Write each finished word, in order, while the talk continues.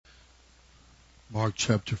Mark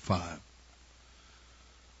chapter 5.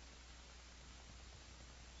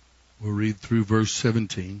 We'll read through verse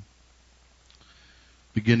 17.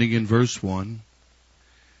 Beginning in verse 1.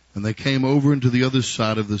 And they came over into the other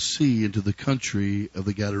side of the sea, into the country of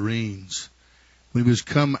the Gadarenes. When he was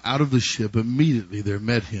come out of the ship, immediately there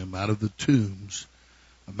met him out of the tombs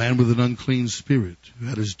a man with an unclean spirit, who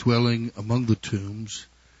had his dwelling among the tombs.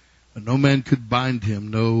 And no man could bind him,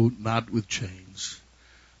 no, not with chains,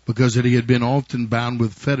 because that he had been often bound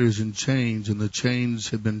with fetters and chains, and the chains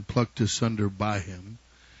had been plucked asunder by him,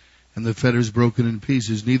 and the fetters broken in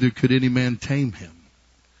pieces. Neither could any man tame him.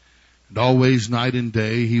 And always night and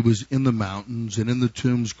day he was in the mountains and in the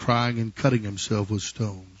tombs, crying and cutting himself with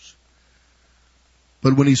stones.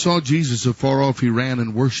 But when he saw Jesus afar off, he ran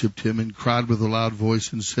and worshipped him, and cried with a loud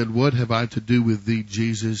voice, and said, What have I to do with thee,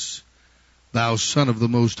 Jesus, thou Son of the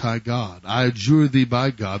Most High God? I adjure thee by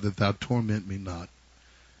God that thou torment me not.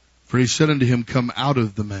 For he said unto him, Come out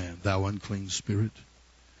of the man, thou unclean spirit.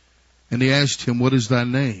 And he asked him, What is thy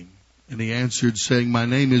name? And he answered, saying, My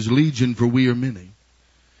name is Legion, for we are many.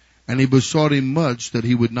 And he besought him much that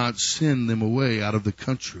he would not send them away out of the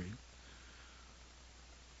country.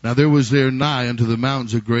 Now there was there nigh unto the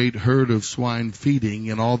mountains a great herd of swine feeding,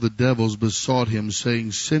 and all the devils besought him,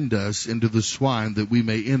 saying, Send us into the swine, that we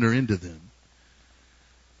may enter into them.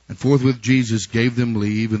 And forthwith Jesus gave them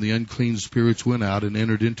leave, and the unclean spirits went out and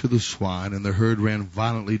entered into the swine, and the herd ran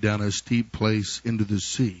violently down a steep place into the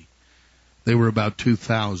sea. They were about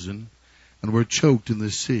 2,000, and were choked in the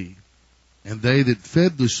sea. And they that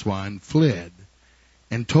fed the swine fled,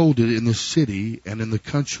 and told it in the city and in the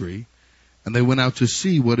country, and they went out to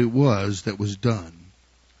see what it was that was done.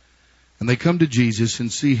 And they come to Jesus,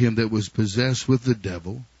 and see him that was possessed with the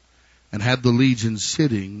devil, and had the legion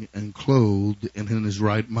sitting and clothed and in his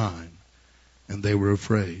right mind. And they were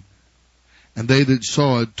afraid. And they that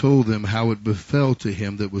saw it told them how it befell to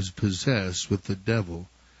him that was possessed with the devil,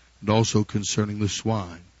 and also concerning the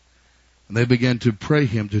swine. And they began to pray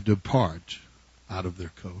him to depart out of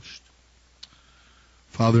their coast.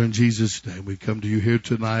 Father, in Jesus' name, we come to you here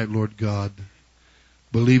tonight, Lord God,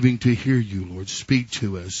 believing to hear you, Lord. Speak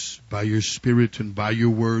to us by your Spirit and by your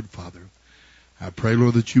word, Father. I pray,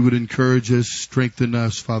 Lord, that you would encourage us, strengthen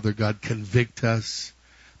us, Father God, convict us,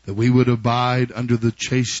 that we would abide under the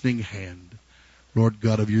chastening hand, Lord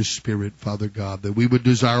God, of your Spirit, Father God, that we would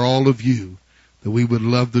desire all of you, that we would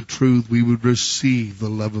love the truth, we would receive the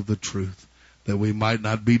love of the truth, that we might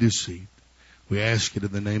not be deceived. We ask it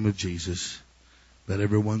in the name of Jesus. Let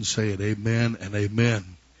everyone say it. Amen and amen.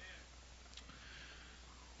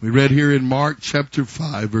 We read here in Mark chapter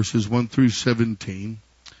 5, verses 1 through 17.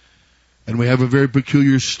 And we have a very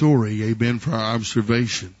peculiar story, amen, for our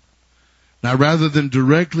observation. Now, rather than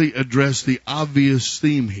directly address the obvious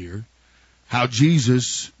theme here, how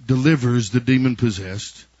Jesus delivers the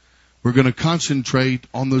demon-possessed, we're going to concentrate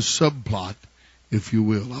on the subplot, if you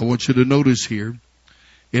will. I want you to notice here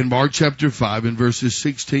in Mark chapter 5, in verses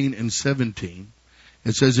 16 and 17,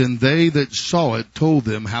 it says, And they that saw it told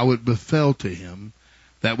them how it befell to him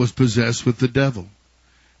that was possessed with the devil,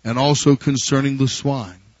 and also concerning the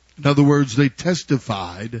swine. In other words, they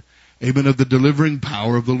testified, amen, of the delivering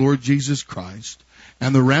power of the Lord Jesus Christ,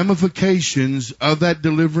 and the ramifications of that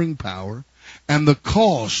delivering power, and the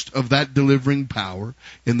cost of that delivering power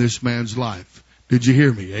in this man's life. Did you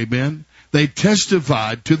hear me? Amen? They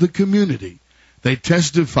testified to the community. They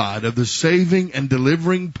testified of the saving and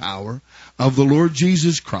delivering power of the Lord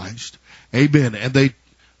Jesus Christ. Amen. And they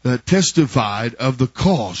testified of the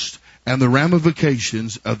cost and the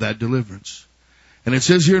ramifications of that deliverance. And it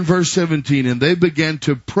says here in verse 17, And they began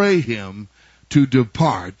to pray him to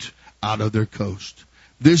depart out of their coast.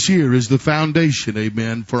 This here is the foundation,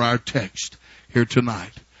 amen, for our text here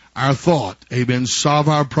tonight. Our thought, amen, solve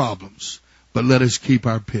our problems, but let us keep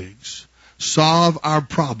our pigs. Solve our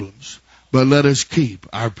problems, but let us keep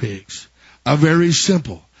our pigs. A very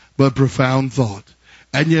simple but profound thought,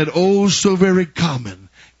 and yet oh so very common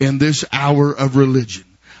in this hour of religion.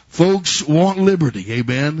 Folks want liberty,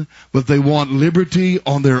 amen, but they want liberty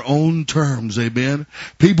on their own terms, amen.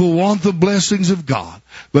 People want the blessings of God,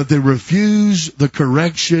 but they refuse the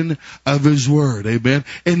correction of his word, amen.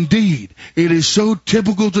 Indeed, it is so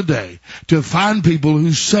typical today to find people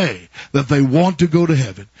who say that they want to go to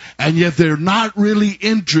heaven, and yet they're not really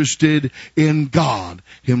interested in God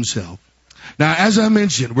himself. Now, as I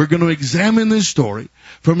mentioned, we're going to examine this story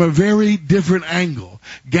from a very different angle,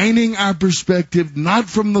 gaining our perspective not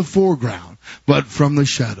from the foreground, but from the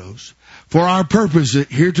shadows. For our purpose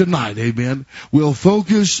here tonight, amen, we'll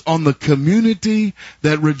focus on the community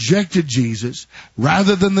that rejected Jesus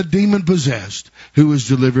rather than the demon-possessed who was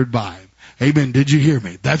delivered by him. Amen. Did you hear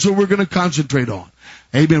me? That's what we're going to concentrate on.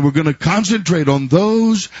 Amen. We're going to concentrate on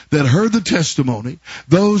those that heard the testimony,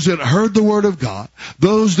 those that heard the Word of God,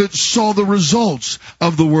 those that saw the results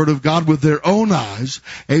of the Word of God with their own eyes.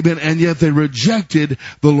 Amen. And yet they rejected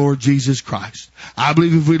the Lord Jesus Christ. I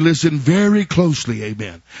believe if we listen very closely,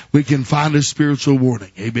 amen, we can find a spiritual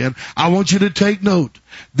warning. Amen. I want you to take note.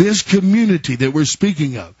 This community that we're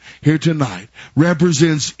speaking of here tonight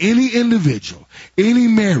represents any individual, any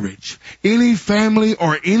marriage, any family,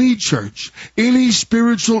 or any church, any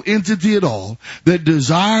spiritual entity at all that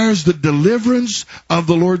desires the deliverance of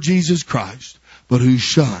the Lord Jesus Christ, but who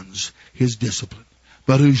shuns His discipline.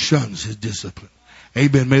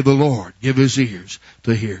 Amen. May the Lord give His ears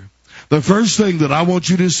to hear. The first thing that I want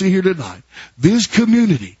you to see here tonight, this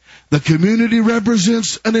community, the community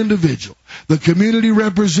represents an individual. The community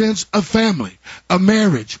represents a family, a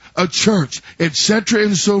marriage, a church, etc.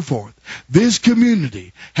 and so forth. This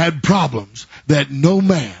community had problems that no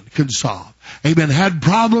man can solve. Amen. Had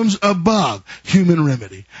problems above human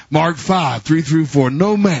remedy. Mark 5, 3 through 4.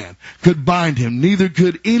 No man could bind him, neither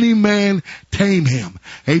could any man tame him.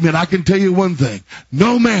 Amen. I can tell you one thing.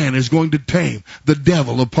 No man is going to tame the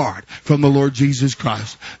devil apart from the Lord Jesus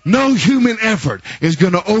Christ. No human effort is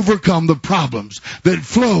going to overcome the problems that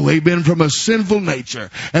flow, amen, from a sinful nature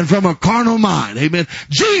and from a carnal mind. Amen.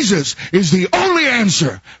 Jesus is the only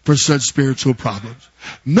answer for such spiritual problems.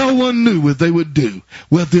 No one knew what they would do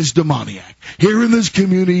with this demoniac. Here in this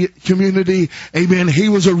community, amen, he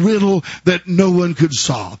was a riddle that no one could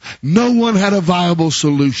solve. No one had a viable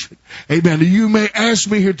solution. Amen. You may ask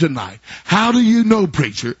me here tonight, how do you know,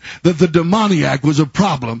 preacher, that the demoniac was a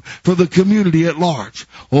problem for the community at large?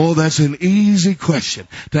 Oh, that's an easy question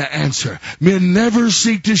to answer. Men never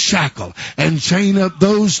seek to shackle and chain up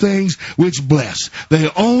those things which bless. They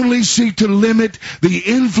only seek to limit the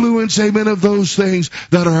influence, amen, of those things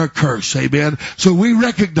that are a curse. Amen. So we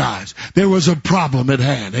recognize there was a problem at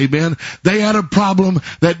hand. Amen. They had a problem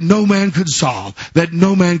that no man could solve, that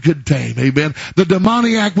no man could tame. Amen. The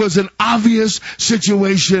demoniac was an obvious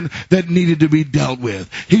situation that needed to be dealt with.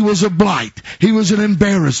 He was a blight. He was an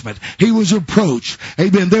embarrassment. He was a reproach.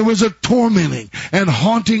 Amen. There was a tormenting and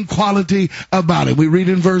haunting quality about him. We read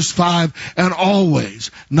in verse 5, and always,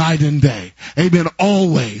 night and day. Amen.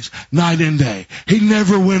 Always, night and day. He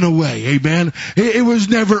never went away. Amen. It was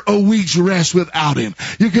never a week's rest without him.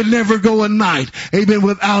 You could never go a night, amen,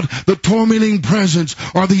 without the tormenting presence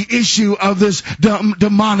or the issue of this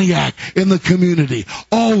demoniac in the community.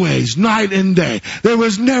 Always, night and day. There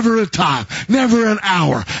was never a time, never an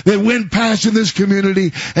hour that went past in this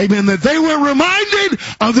community, amen, that they were reminded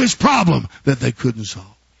of this problem that they couldn't solve.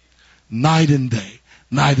 Night and day,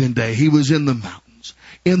 night and day. He was in the mountains,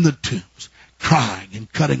 in the tombs, crying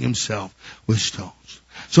and cutting himself with stones.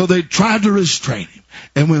 So they tried to restrain him.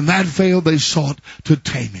 And when that failed, they sought to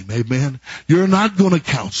tame him. Amen. You're not going to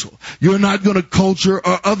counsel. You're not going to culture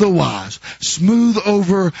or otherwise smooth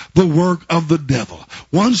over the work of the devil.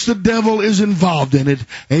 Once the devil is involved in it,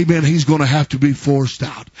 amen, he's going to have to be forced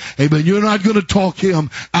out. Amen. You're not going to talk him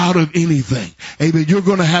out of anything. Amen. You're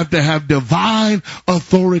going to have divine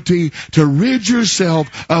authority to rid yourself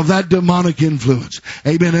of that demonic influence.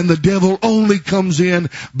 Amen. And the devil only comes in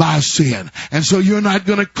by sin. And so you're not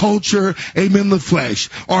going to culture, amen, the flesh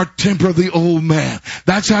or temper the old man.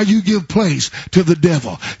 That's how you give place to the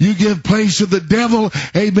devil. You give place to the devil,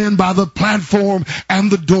 amen, by the platform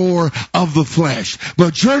and the door of the flesh.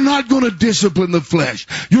 But you're not going to discipline the flesh.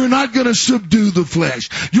 You're not going to subdue the flesh.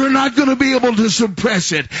 You're not going to be able to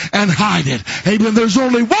suppress it and hide it. Amen. There's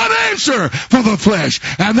only one answer for the flesh,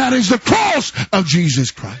 and that is the cross of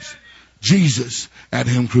Jesus Christ. Jesus and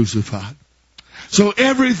Him crucified. So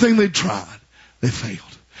everything they tried, they failed.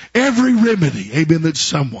 Every remedy, amen, that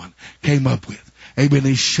someone came up with, amen,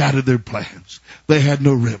 he shattered their plans. They had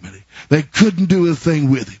no remedy. They couldn't do a thing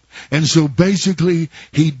with him. And so basically,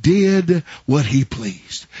 he did what he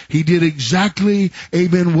pleased. He did exactly,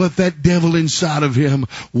 amen, what that devil inside of him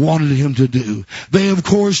wanted him to do. They, of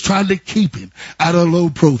course, tried to keep him at a low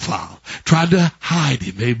profile. Tried to hide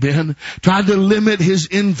him, amen. Tried to limit his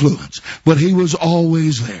influence. But he was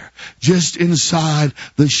always there, just inside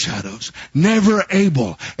the shadows. Never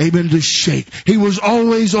able, amen, to shake. He was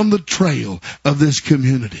always on the trail of this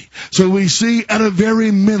community. So we see at a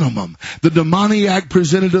very minimum, the demoniac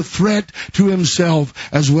presented a a threat to himself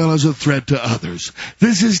as well as a threat to others.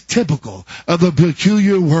 This is typical of the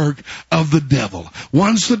peculiar work of the devil.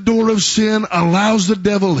 Once the door of sin allows the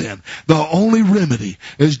devil in, the only remedy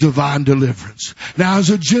is divine deliverance. Now, as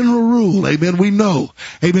a general rule, amen, we know,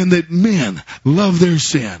 amen, that men love their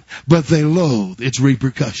sin, but they loathe its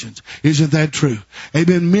repercussions. Isn't that true?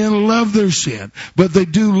 Amen. Men love their sin, but they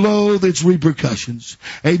do loathe its repercussions.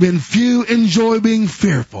 Amen. Few enjoy being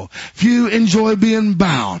fearful. Few enjoy being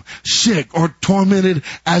bound, sick, or tormented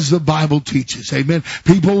as the Bible teaches. Amen.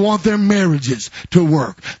 People want their marriages to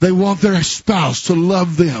work. They want their spouse to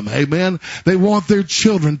love them. Amen. They want their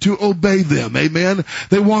children to obey them. Amen.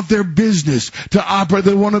 They want their business to operate.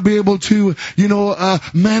 They want to be able to,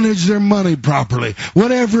 manage their money properly.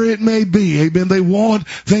 Whatever it may be. Amen. They want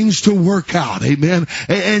things to work out. Amen.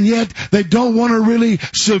 And yet they don't want to really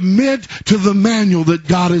submit to the manual that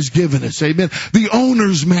God has given us. Amen. The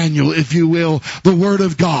owner's manual, if you will, the Word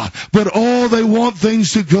of God. But all they want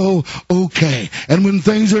things to go okay. And when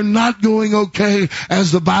things are not going okay,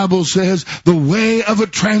 as the Bible says, the way of a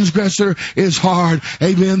transgressor is hard.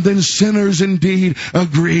 Amen. Then sinners indeed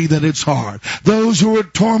agree that it's hard. Those who are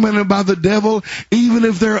tormented by the devil, even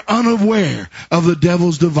if they're unaware of the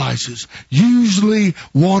devil's devices, usually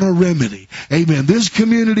want a remedy. Amen. This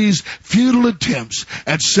community's futile attempts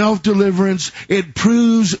at self-deliverance, it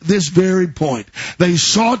proves this very point. They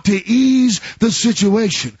sought to ease the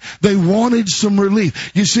situation. They wanted some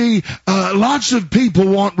relief. You see, lots of people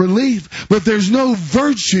want relief, but there's no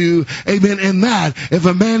virtue, amen, in that if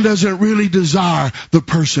a man doesn't really desire the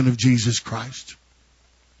person of Jesus Christ.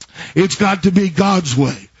 It's got to be God's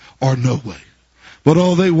way or no way. But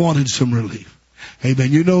all they wanted some relief.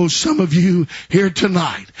 Amen. You know, some of you here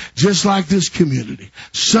tonight, just like this community,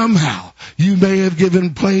 somehow you may have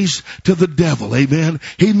given place to the devil. Amen.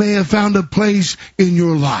 He may have found a place in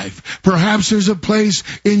your life. Perhaps there's a place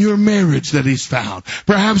in your marriage that he's found.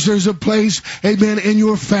 Perhaps there's a place, amen, in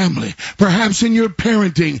your family. Perhaps in your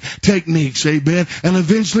parenting techniques. Amen. And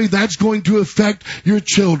eventually that's going to affect your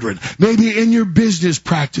children. Maybe in your business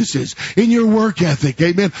practices, in your work ethic.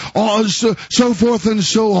 Amen. So forth and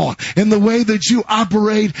so on. In the way that you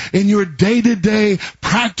operate in your day-to-day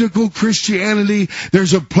practical Christianity,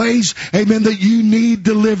 there's a place, amen, that you need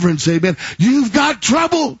deliverance, amen. You've got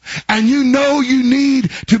trouble, and you know you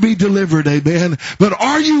need to be delivered, amen. But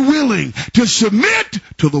are you willing to submit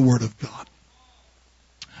to the Word of God?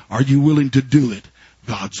 Are you willing to do it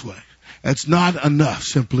God's way? It's not enough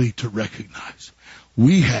simply to recognize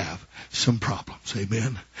we have some problems,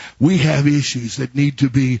 amen. We have issues that need to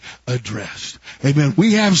be addressed, amen.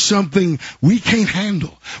 We have something we can't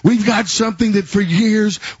handle. We've got something that for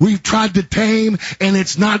years we've tried to tame, and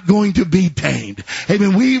it's not going to be tamed,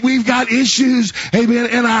 amen. We've got issues, amen,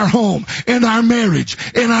 in our home, in our marriage,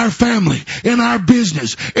 in our family, in our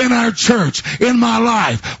business, in our church, in my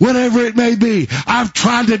life, whatever it may be. I've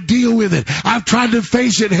tried to deal with it. I've tried to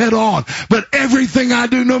face it head on, but everything I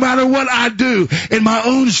do, no matter what I do in my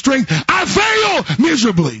own strength, I fail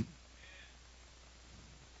miserably.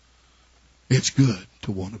 It's good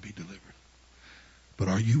to want to be delivered. But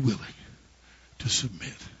are you willing to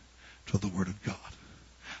submit to the Word of God?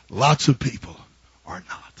 Lots of people are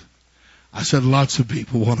not. I said lots of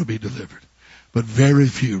people want to be delivered, but very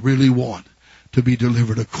few really want to be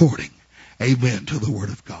delivered according, amen, to the Word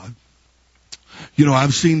of God. You know,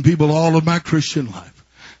 I've seen people all of my Christian life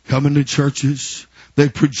come into churches. They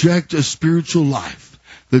project a spiritual life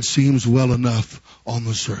that seems well enough on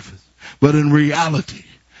the surface. But in reality,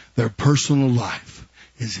 their personal life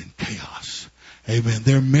is in chaos. Amen.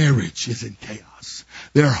 Their marriage is in chaos.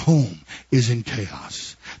 Their home is in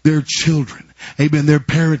chaos. Their children, amen, their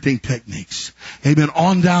parenting techniques, amen,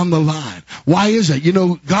 on down the line. Why is that? You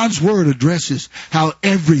know, God's Word addresses how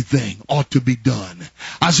everything ought to be done.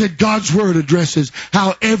 I said God's Word addresses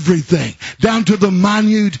how everything, down to the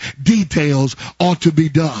minute details, ought to be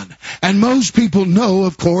done. And most people know,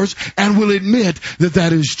 of course, and will admit that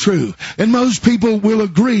that is true. And most people will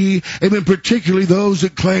agree, amen, particularly those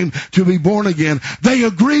that claim to be born again. They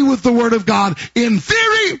agree with the Word of God in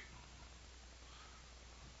theory.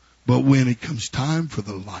 But when it comes time for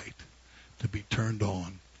the light to be turned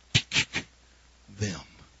on, them,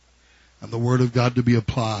 and the Word of God to be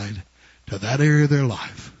applied to that area of their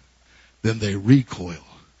life, then they recoil,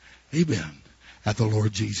 amen, at the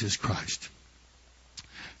Lord Jesus Christ.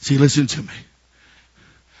 See, listen to me.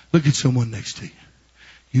 Look at someone next to you.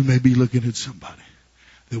 You may be looking at somebody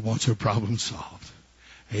that wants their problem solved.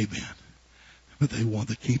 Amen. But they want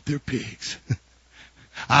to keep their pigs.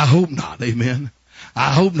 I hope not, amen.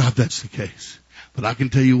 I hope not that's the case. But I can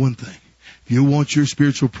tell you one thing. If you want your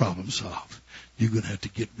spiritual problem solved, you're going to have to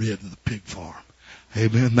get rid of the pig farm.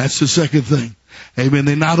 Amen. That's the second thing. Amen.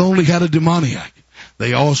 They not only had a demoniac,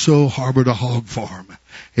 they also harbored a hog farm.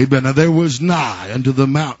 Amen. Now there was nigh unto the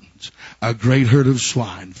mountains a great herd of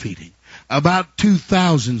swine feeding. About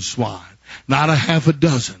 2,000 swine. Not a half a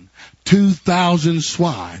dozen. 2,000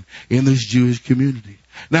 swine in this Jewish community.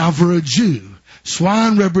 Now for a Jew,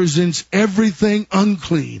 swine represents everything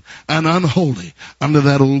unclean and unholy under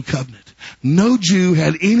that old covenant. No Jew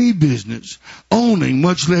had any business owning,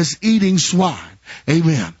 much less eating swine.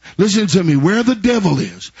 Amen. Listen to me. Where the devil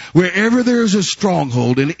is, wherever there is a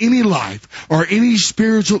stronghold in any life or any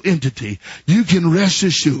spiritual entity, you can rest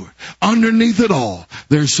assured, underneath it all,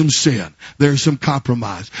 there's some sin. There's some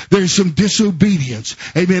compromise. There's some disobedience.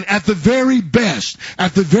 Amen. At the very best,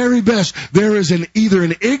 there is either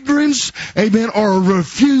an ignorance, amen, or a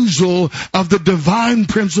refusal of the divine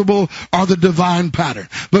principle or the divine pattern.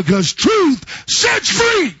 Because truth sets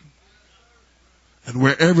free. And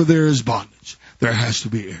wherever there is bondage, there has to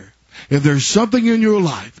be error. If there's something in your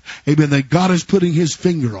life, amen, that God is putting His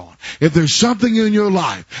finger on, if there's something in your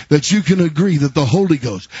life that you can agree that the Holy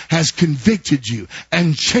Ghost has convicted you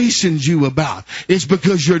and chastened you about, it's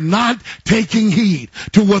because you're not taking heed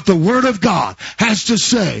to what the Word of God has to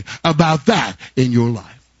say about that in your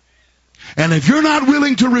life. And if you're not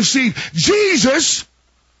willing to receive Jesus,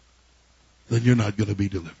 then you're not going to be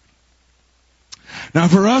delivered. Now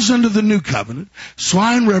for us under the new covenant,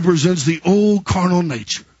 swine represents the old carnal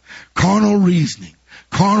nature, carnal reasoning,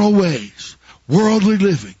 carnal ways, worldly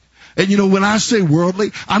living. And you know, when I say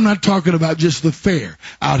worldly, I'm not talking about just the fare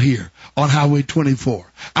out here on Highway 24.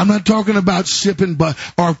 I'm not talking about sipping,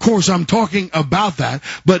 or of course I'm talking about that,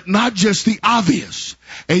 but not just the obvious.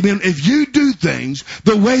 Amen. If you do things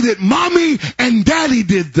the way that mommy and daddy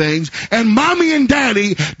did things, and mommy and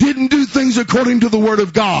daddy didn't do things according to the Word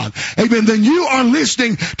of God, amen, then you are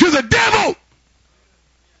listening to the devil.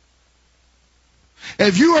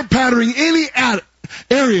 If you are patterning any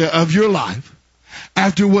area of your life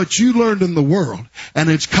after what you learned in the world, and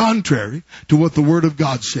it's contrary to what the Word of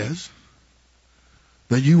God says,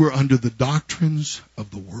 then you are under the doctrines of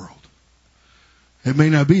the world. It may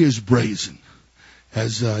not be as brazen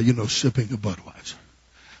as, sipping a Budweiser.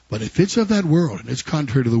 But if it's of that world and it's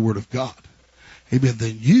contrary to the Word of God, amen,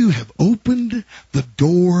 then you have opened the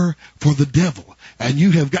door for the devil.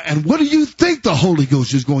 And what do you think the Holy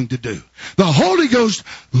Ghost is going to do? The Holy Ghost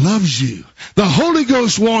loves you. The Holy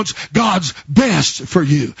Ghost wants God's best for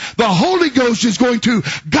you. The Holy Ghost is going to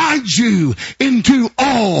guide you into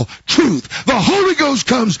all truth. The Holy Ghost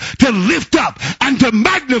comes to lift up and to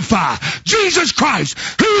magnify Jesus Christ,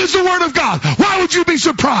 who is the Word of God. Why would you be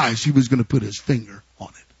surprised He was going to put His finger on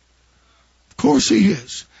it? Of course He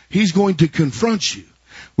is. He's going to confront you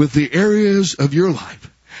with the areas of your life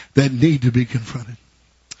that need to be confronted.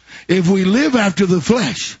 If we live after the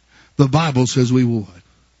flesh, the Bible says we will what?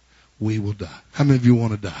 We will die. How many of you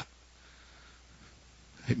want to die?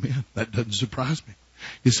 Amen. That doesn't surprise me.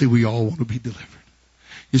 You see, we all want to be delivered.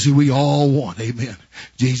 You see, we all want, amen,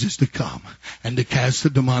 Jesus to come and to cast the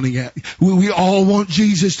demonic out. We all want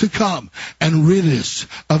Jesus to come and rid us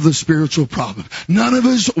of the spiritual problem. None of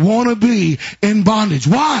us want to be in bondage.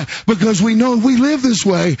 Why? Because we know if we live this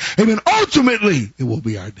way, amen, ultimately it will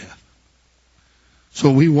be our death.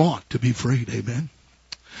 So we want to be freed, amen.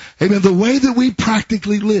 Amen. The way that we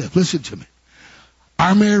practically live, listen to me.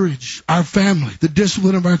 Our marriage, our family, the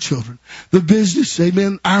discipline of our children, the business,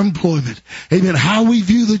 amen, our employment, amen, how we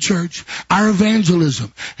view the church, our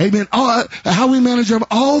evangelism, amen, how we manage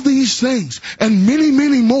all these things, and many,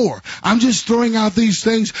 many more. I'm just throwing out these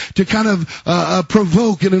things to kind of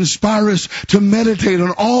provoke and inspire us to meditate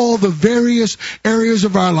on all the various areas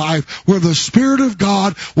of our life where the Spirit of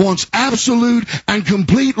God wants absolute and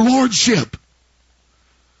complete lordship,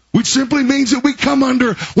 which simply means that we come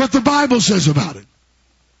under what the Bible says about it.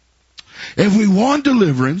 If we want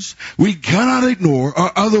deliverance, we cannot ignore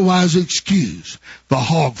or otherwise excuse the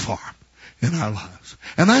hog farm in our lives.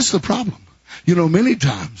 And that's the problem. You know, many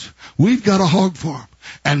times we've got a hog farm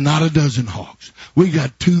and not a dozen hogs. We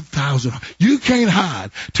got 2,000. You can't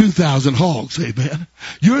hide 2,000 hogs, amen.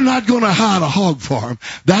 You're not going to hide a hog farm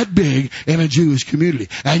that big in a Jewish community.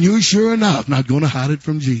 And you're sure enough not going to hide it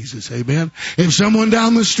from Jesus, amen. If someone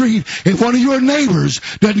down the street, if one of your neighbors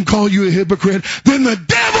doesn't call you a hypocrite, then the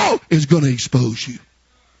devil is going to expose you.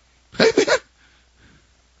 Amen.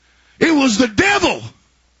 It was the devil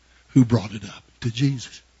who brought it up to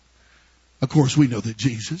Jesus. Of course, we know that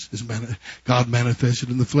Jesus is God manifested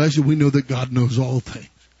in the flesh, and we know that God knows all things.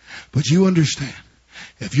 But you understand,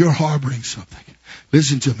 if you're harboring something,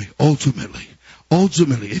 listen to me, ultimately,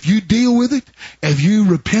 ultimately, if you deal with it, if you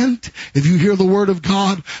repent, if you hear the word of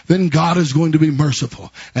God, then God is going to be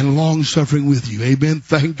merciful and long-suffering with you. Amen.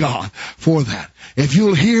 Thank God for that. If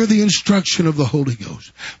you'll hear the instruction of the Holy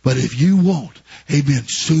Ghost. But if you won't, amen,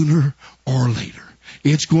 sooner or later,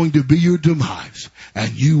 it's going to be your demise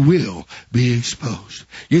and you will be exposed.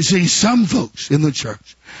 You see, some folks in the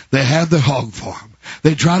church, they have the hog farm.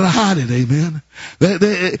 They try to hide it, amen.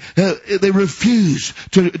 They refuse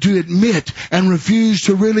to admit and refuse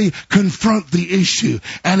to really confront the issue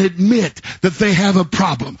and admit that they have a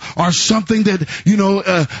problem or something that,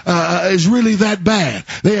 is really that bad.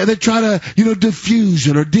 They try to, diffuse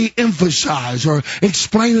it or de-emphasize or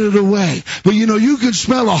explain it away. But you can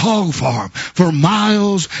smell a hog farm for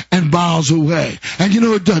miles and miles away. And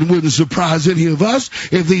it wouldn't surprise any of us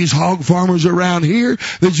if these hog farmers around here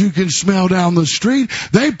that you can smell down the street,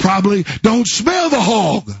 they probably don't smell the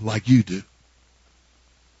hog like you do.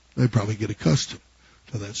 They probably get accustomed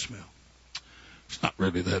to that smell. It's not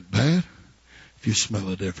really that bad if you smell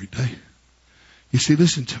it every day. You see,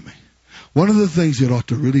 listen to me. One of the things that ought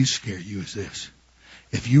to really scare you is this.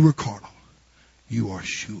 If you are carnal, you are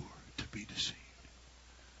sure to be deceived.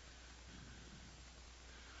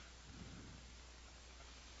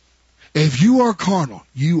 If you are carnal,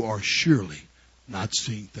 you are surely not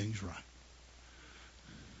seeing things right.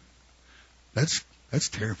 That's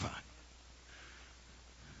terrifying.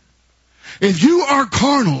 If you are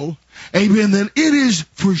carnal, amen, then it is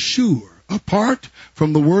for sure, apart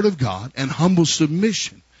from the Word of God and humble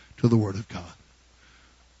submission to the Word of God,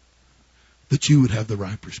 that you would have the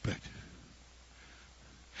right perspective.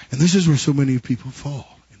 And this is where so many people fall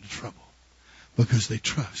into trouble, because they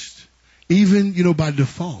trust. Even, by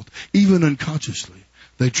default, even unconsciously,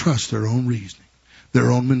 they trust their own reasoning,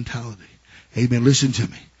 their own mentality. Amen. Listen to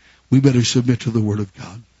me. We better submit to the Word of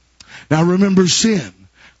God. Now remember, sin,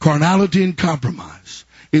 carnality, and compromise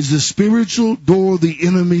is the spiritual door the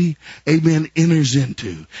enemy, amen, enters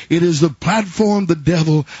into. It is the platform the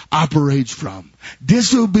devil operates from.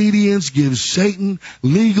 Disobedience gives Satan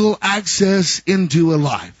legal access into a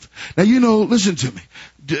life. Now, listen to me.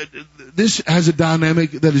 This has a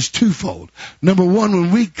dynamic that is twofold. Number one,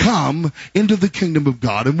 when we come into the kingdom of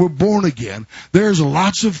God and we're born again, there's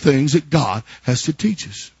lots of things that God has to teach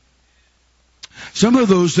us. Some of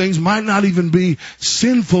those things might not even be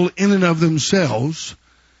sinful in and of themselves.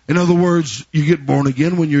 In other words, you get born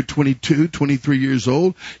again when you're 22, 23 years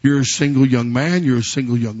old. You're a single young man. You're a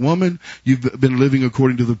single young woman. You've been living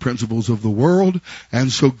according to the principles of the world.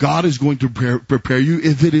 And so God is going to prepare you,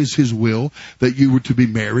 if it is His will, that you were to be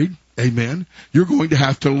married. Amen. You're going to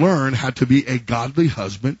have to learn how to be a godly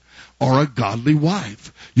husband or a godly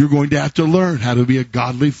wife. You're going to have to learn how to be a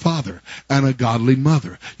godly father and a godly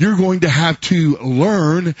mother. You're going to have to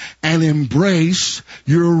learn and embrace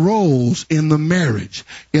your roles in the marriage,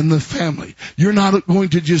 in the family. You're not going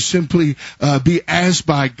to just simply be asked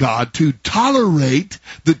by God to tolerate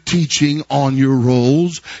the teaching on your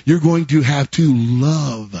roles. You're going to have to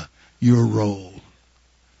love your role.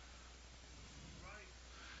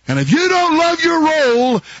 And if you don't love your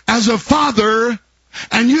role as a father,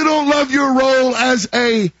 and you don't love your role as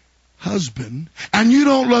a husband, and you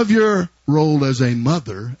don't love your role as a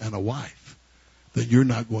mother and a wife, then you're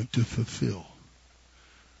not going to fulfill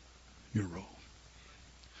your role.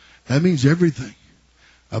 That means everything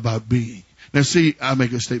about being. Now see, I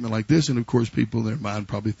make a statement like this, and of course people in their mind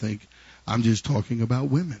probably think I'm just talking about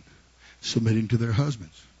women submitting to their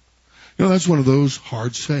husbands. That's one of those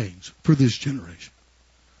hard sayings for this generation.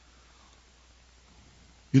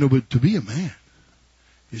 But to be a man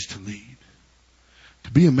is to lead.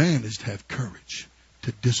 To be a man is to have courage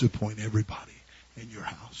to disappoint everybody in your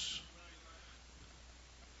house.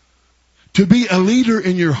 To be a leader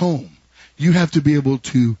in your home, you have to be able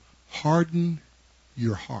to harden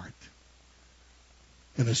your heart,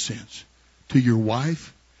 in a sense, to your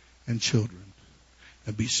wife and children,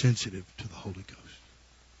 and be sensitive to the Holy Ghost.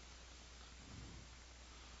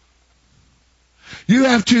 You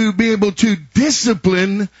have to be able to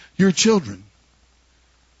discipline your children.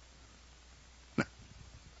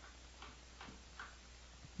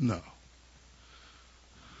 No.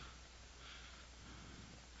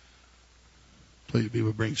 So you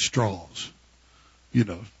people bring straws,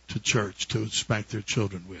 to church to spank their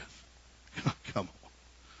children with. Come on.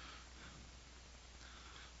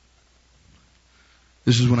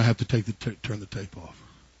 This is when I have to turn the tape off.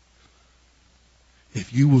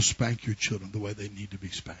 If you will spank your children the way they need to be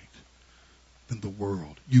spanked, then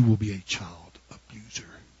you will be a child abuser.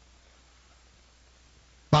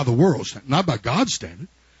 By the world's standard, not by God's standard.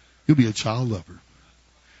 You'll be a child lover.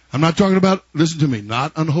 I'm not talking about, listen to me,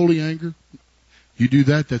 not unholy anger. You do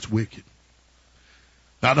that, that's wicked.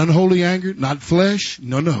 Not unholy anger, not flesh.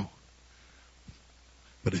 No.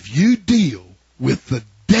 But if you deal with the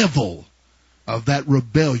devil of that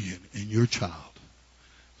rebellion in your child,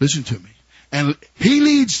 listen to me. And he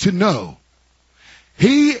needs to know,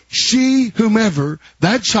 he, she, whomever,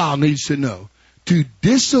 that child needs to know, to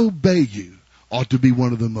disobey you ought to be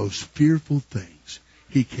one of the most fearful things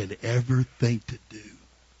he can ever think to do.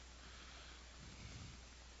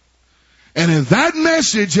 And if that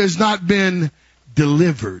message has not been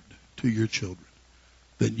delivered to your children,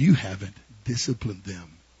 then you haven't disciplined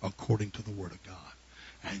them according to the Word of God.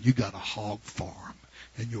 And you got a hog farm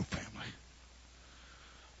in your family.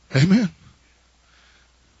 Amen.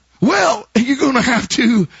 Well, you're going to have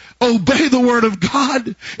to obey the Word of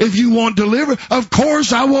God if you want deliverance. Of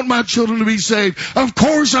course, I want my children to be saved. Of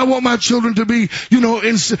course, I want my children to be,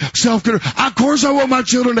 in self-control. Of course, I want my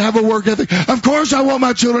children to have a work ethic. Of course, I want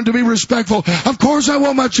my children to be respectful. Of course, I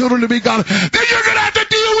want my children to be godly. Then you're going to have to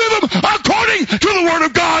deal with them according to the Word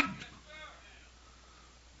of God.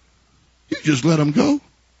 You just let them go.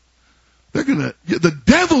 The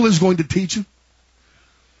devil is going to teach them.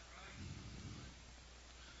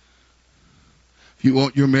 If you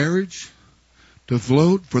want your marriage to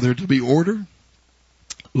float, for there to be order,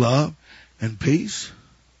 love, and peace,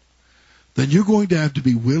 then you're going to have to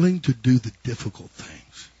be willing to do the difficult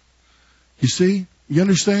things. You see? You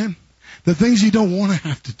understand? The things you don't want to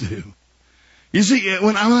have to do. You see,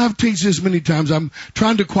 when I've teach this many times, I'm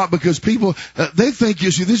trying to quote because people, they think,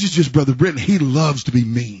 this is just Brother Britton. He loves to be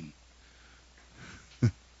mean.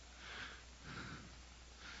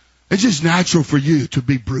 It's just natural for you to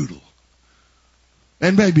be brutal.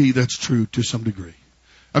 And maybe that's true to some degree.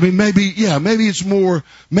 I mean, maybe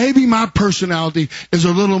my personality is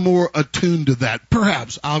a little more attuned to that.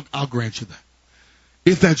 Perhaps, I'll grant you that.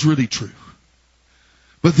 If that's really true.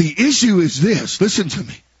 But the issue is this, listen to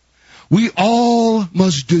me. We all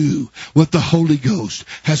must do what the Holy Ghost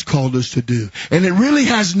has called us to do. And it really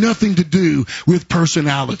has nothing to do with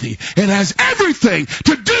personality. It has everything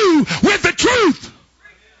to do with the truth.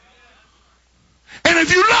 And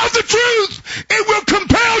if you love the truth, it will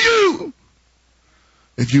compel you.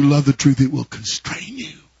 If you love the truth, it will constrain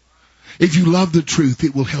you. If you love the truth,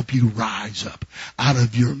 it will help you rise up out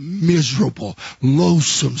of your miserable,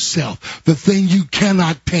 loathsome self. The thing you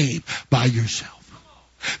cannot tame by yourself.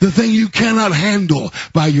 The thing you cannot handle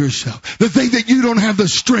by yourself. The thing that you don't have the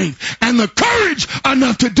strength and the courage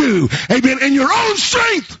enough to do. Amen. In your own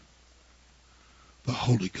strength. The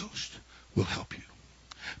Holy Ghost will help you.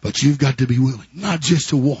 But you've got to be willing, not just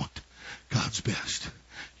to want God's best.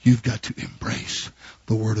 You've got to embrace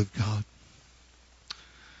the Word of God.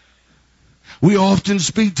 We often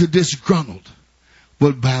speak to disgruntled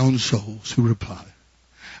but bound souls who reply,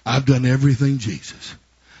 I've done everything Jesus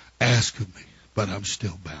asked of me, but I'm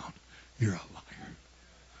still bound. You're a liar.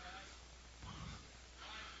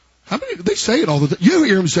 How many? They say it all the time. You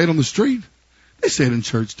hear them say it on the street. They say it in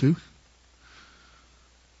church too.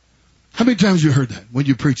 How many times you heard that when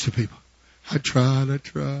you preach to people? I tried,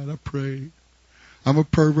 I prayed. I'm a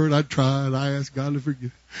pervert, I tried, I asked God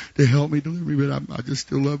to help me, deliver me, but I just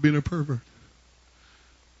still love being a pervert.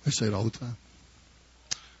 They say it all the time.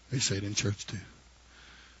 They say it in church too.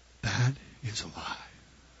 That is a lie.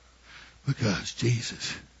 Because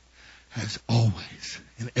Jesus has always,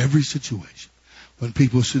 in every situation, when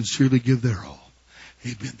people sincerely give their all,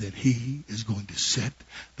 amen, then He is going to set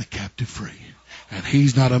the captive free. And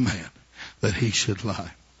He's not a man that He should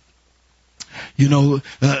lie. You know,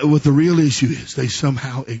 what the real issue is, they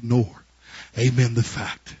somehow ignore, amen, the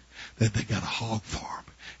fact that they got a hog farm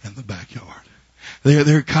in the backyard.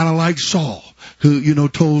 They're kind of like Saul, who,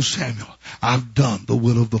 told Samuel, I've done the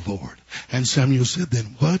will of the Lord. And Samuel said,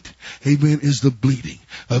 then what, amen, is the bleating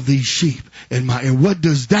of these sheep and what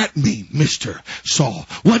does that mean, Mr. Saul?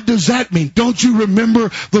 What does that mean? Don't you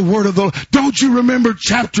remember the word of the Lord? Don't you remember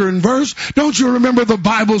chapter and verse? Don't you remember the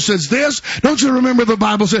Bible says this? Don't you remember the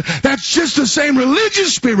Bible says that's just the same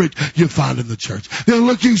religious spirit you find in the church. They'll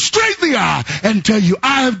look you straight in the eye and tell you,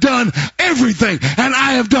 I have done everything and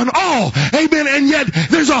I have done all. Amen. And yet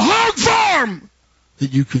there's a hog farm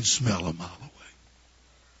that you can smell a mile away.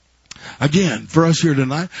 Again, for us here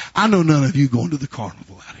tonight, I know none of you going to the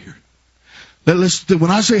carnival out here.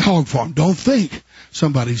 When I say hog farm, don't think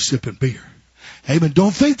somebody's sipping beer. Amen.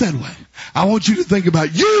 Don't think that way. I want you to think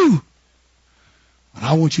about you. And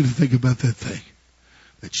I want you to think about that thing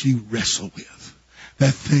that you wrestle with.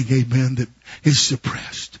 That thing, amen, that is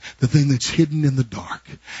suppressed, the thing that's hidden in the dark.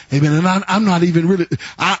 Amen. And I'm not even really,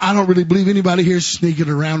 I don't really believe anybody here is sneaking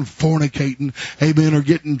around fornicating, amen, or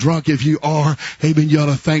getting drunk. If you are, amen, you ought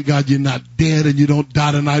to thank God you're not dead and you don't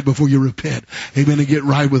die tonight before you repent, amen, and get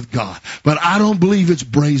right with God. But I don't believe it's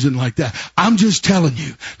brazen like that. I'm just telling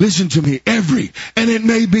you, listen to me, and it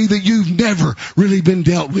may be that you've never really been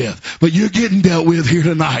dealt with, but you're getting dealt with here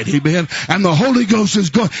tonight, amen. And the Holy Ghost is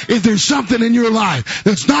going, if there's something in your life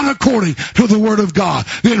that's not according to the Word of God,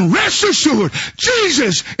 then rest assured,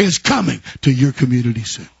 Jesus is coming to your community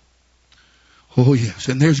soon. Oh yes,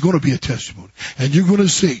 and there's going to be a testimony. And you're going to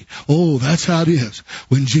see, oh, that's how it is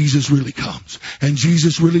when Jesus really comes and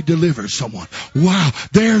Jesus really delivers someone. Wow,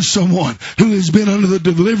 there's someone who has been under the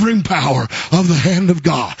delivering power of the hand of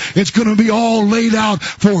God. It's going to be all laid out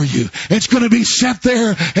for you. It's going to be set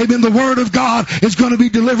there. Amen. The Word of God is going to be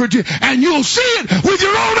delivered to you, and you'll see it with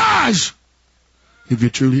your own eyes if you're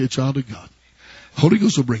truly a child of God. The Holy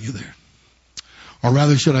Ghost will bring you there. Or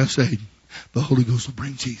rather, should I say, the Holy Ghost will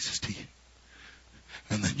bring Jesus to you.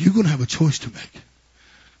 And then you're going to have a choice to make,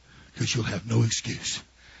 because you'll have no excuse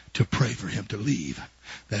to pray for Him to leave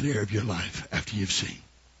that area of your life after you've seen.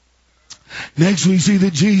 Next, we see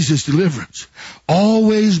that Jesus' deliverance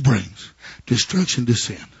always brings destruction to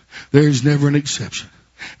sin. There is never an exception.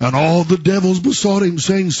 And all the devils besought Him,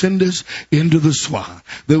 saying, send us into the swine,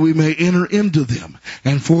 that we may enter into them.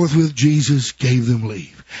 And forthwith Jesus gave them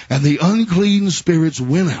leave. And the unclean spirits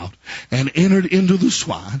went out and entered into the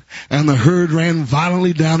swine, and the herd ran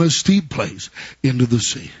violently down a steep place into the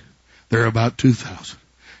sea. There are about 2,000,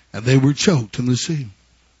 and they were choked in the sea.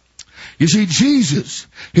 You see, Jesus,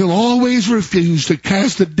 He'll always refuse to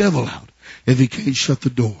cast the devil out if He can't shut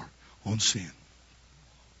the door on sin.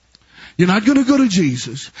 You're not going to go to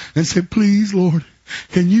Jesus and say, please, Lord,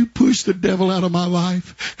 can you push the devil out of my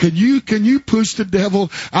life? Can you push the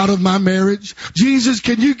devil out of my marriage? Jesus,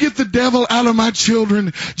 can you get the devil out of my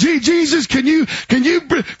children? Jesus, can you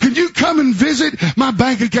come and visit my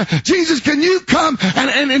bank account? Jesus, can you come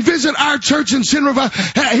and visit our church in Sin Revival?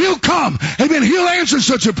 He'll come. Amen. He'll answer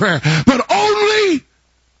such a prayer. But only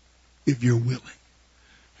if you're willing,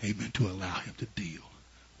 amen, to allow Him to deal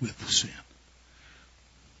with the sin.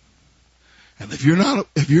 And if you're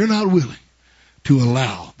not willing to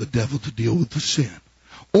allow the devil to deal with the sin,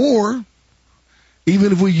 or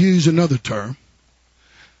even if we use another term,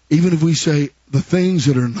 even if we say the things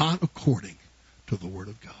that are not according to the Word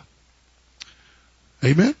of God.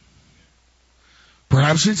 Amen?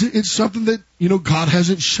 Perhaps it's something that, God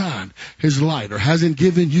hasn't shined His light or hasn't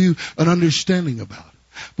given you an understanding about.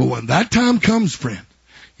 But when that time comes, friend,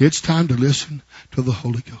 it's time to listen to the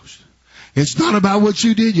Holy Ghost. It's not about what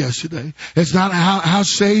you did yesterday. It's not how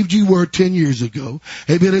saved you were 10 years ago.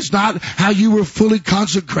 Amen. It's not how you were fully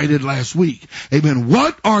consecrated last week. Amen.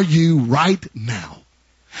 What are you right now?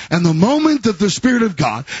 And the moment that the Spirit of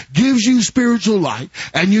God gives you spiritual light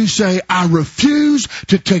and you say, I refuse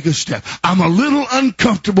to take a step. I'm a little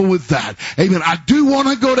uncomfortable with that. Amen. I do want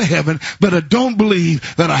to go to heaven, but I don't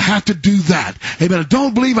believe that I have to do that. Amen. I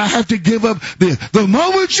don't believe I have to give up this. The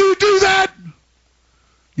moment you do that,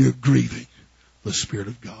 you're grieving the Spirit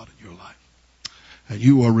of God in your life. And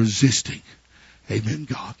you are resisting, amen,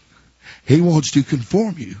 God. He wants to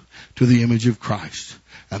conform you to the image of Christ.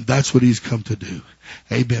 And that's what He's come to do.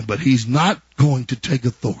 Amen. But He's not going to take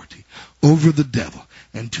authority over the devil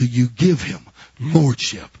until you give him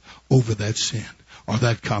lordship over that sin or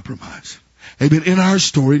that compromise. Amen. In our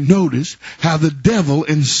story, notice how the devil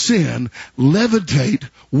and sin levitate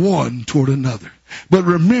one toward another. But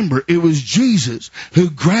remember, it was Jesus who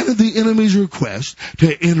granted the enemy's request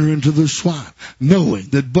to enter into the swine, knowing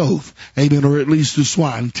that both, amen, or at least the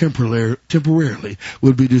swine temporarily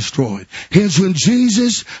would be destroyed. Hence, when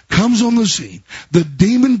Jesus comes on the scene, the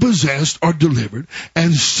demon-possessed are delivered,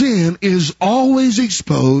 and sin is always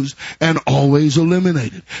exposed and always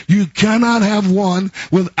eliminated. You cannot have one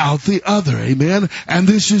without the other, amen? And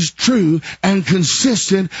this is true and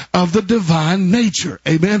consistent of the divine nature,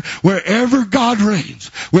 amen? Wherever God reigns,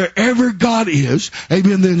 wherever God is,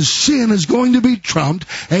 amen, then sin is going to be trumped,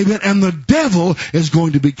 amen, and the devil is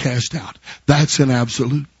going to be cast out. That's an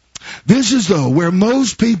absolute. This is, though, where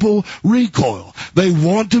most people recoil. They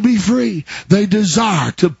want to be free. They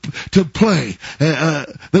desire to play.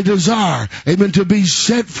 They desire, amen, to be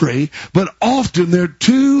set free. But often they're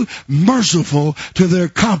too merciful to their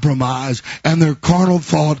compromise and their carnal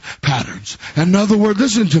thought patterns. In other words,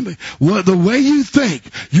 listen to me. The way you think,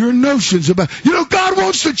 your notions about, God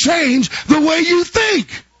wants to change the way you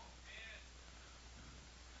think.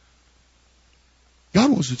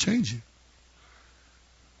 God wants to change you.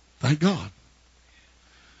 Thank God.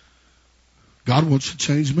 God wants to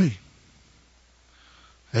change me.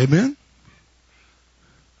 Amen?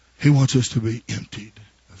 He wants us to be emptied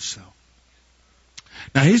of self.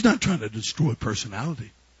 Now, he's not trying to destroy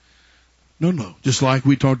personality. No. Just like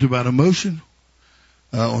we talked about emotion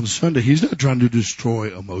on Sunday, he's not trying to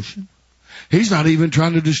destroy emotion. He's not even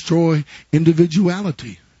trying to destroy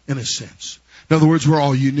individuality in a sense. In other words, we're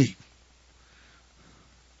all unique.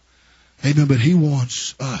 Amen. But he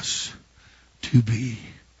wants us to be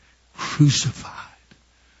crucified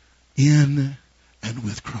in and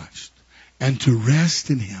with Christ, and to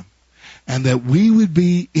rest in him, and that we would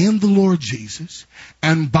be in the Lord Jesus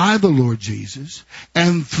and by the Lord Jesus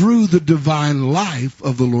and through the divine life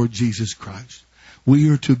of the Lord Jesus Christ.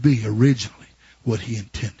 We are to be originally what he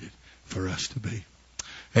intended for us to be.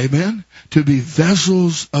 Amen? To be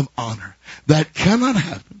vessels of honor. That cannot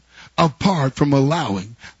happen apart from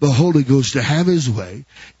allowing the Holy Ghost to have his way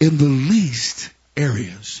in the least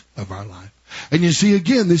areas of our life. And you see,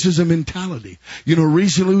 again, this is a mentality.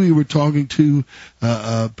 Recently we were talking to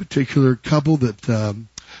a particular couple that,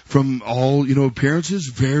 from all, appearances,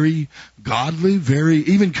 very godly, very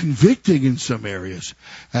even convicting in some areas.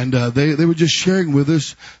 And they were just sharing with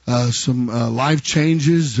us some life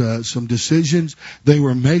changes, some decisions they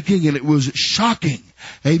were making, and it was shocking.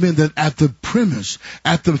 Amen. That at the premise,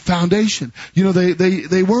 at the foundation,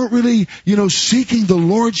 they weren't really, seeking the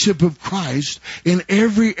lordship of Christ in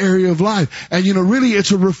every area of life. And, really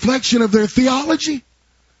it's a reflection of their theology.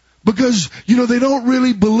 Because, they don't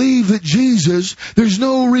really believe that Jesus, there's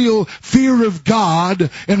no real fear of God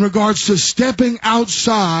in regards to stepping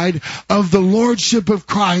outside of the lordship of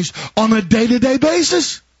Christ on a day-to-day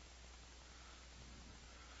basis.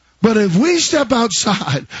 But if we step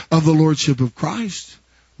outside of the lordship of Christ,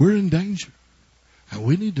 we're in danger. And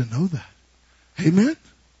we need to know that. Amen?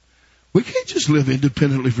 We can't just live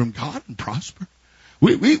independently from God and prosper.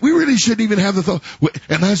 We really shouldn't even have the thought.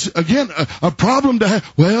 And that's, again, a problem to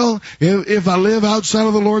have. Well, if I live outside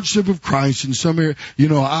of the lordship of Christ in some area,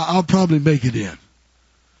 I'll probably make it in.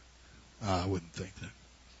 I wouldn't think that.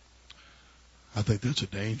 I think that's a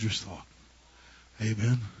dangerous thought.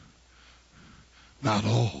 Amen? Not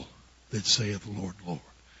all that saith the Lord, Lord,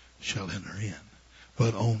 shall enter in,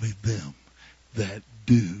 but only them that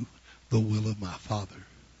do the will of my Father.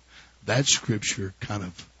 That scripture kind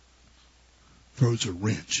of throws a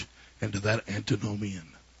wrench into that antinomian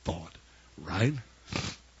thought, right?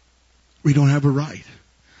 We don't have a right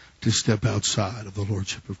to step outside of the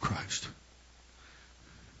lordship of Christ.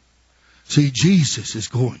 See, Jesus is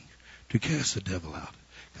going to cast the devil out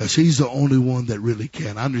because he's the only one that really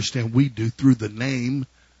can. I understand we do through the name,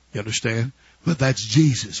 you understand? But that's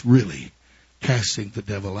Jesus really casting the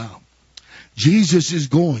devil out. Jesus is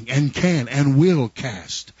going and can and will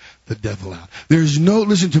cast the devil out.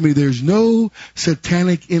 Listen to me, there's no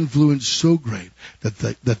satanic influence so great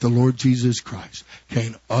that the Lord Jesus Christ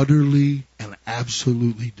can utterly and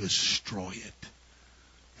absolutely destroy it.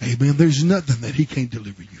 Amen. There's nothing that he can't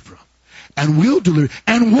deliver you from. And will deliver,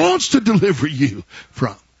 and wants to deliver you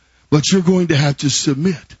from. But you're going to have to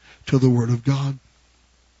submit to the Word of God.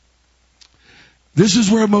 This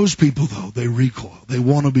is where most people, though, they recoil. They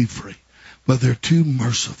want to be free. But they're too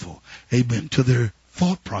merciful, amen, to their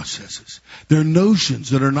thought processes, their notions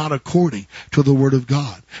that are not according to the Word of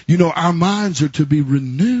God. Our minds are to be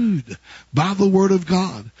renewed by the Word of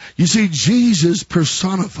God. You see, Jesus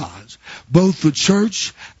personifies both the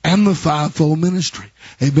church and the fivefold ministry.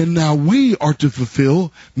 Amen. Now we are to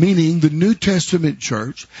fulfill, meaning the New Testament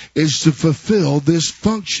church is to fulfill this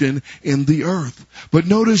function in the earth. But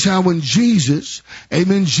notice how when Jesus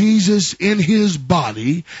in his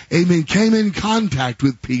body, amen, came in contact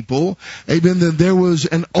with people, amen, then there was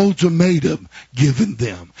an ultimatum given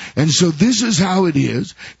them. And so this is how it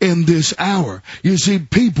is in this hour. You see,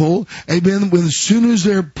 people, amen, as soon as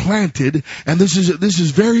they're planted, and this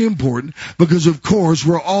is very important because of course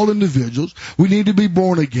we're all individuals. We need to be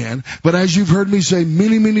born again. But as you've heard me say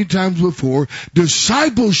many, many times before,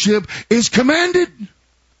 discipleship is commanded.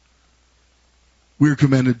 We're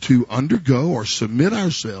commanded to undergo or submit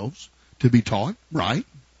ourselves to be taught, right?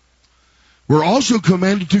 We're also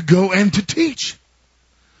commanded to go and to teach,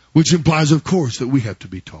 which implies, of course, that we have to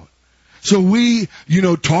be taught. So we,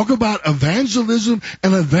 talk about evangelism,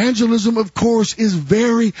 and evangelism, of course, is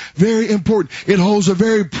very, very important. It holds a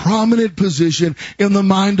very prominent position in the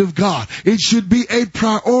mind of God. It should be a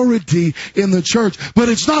priority in the church, but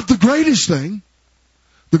it's not the greatest thing.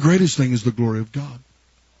 The greatest thing is the glory of God.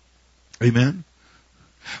 Amen?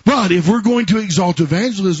 But if we're going to exalt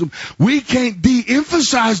evangelism, we can't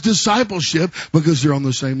de-emphasize discipleship because they're on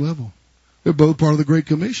the same level. They're both part of the Great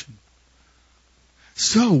Commission.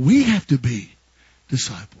 So we have to be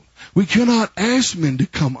discipled. We cannot ask men to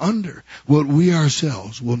come under what we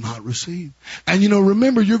ourselves will not receive. And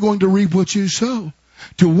remember, you're going to reap what you sow.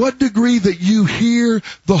 To what degree that you hear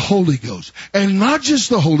the Holy Ghost, and not just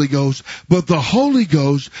the Holy Ghost, but the Holy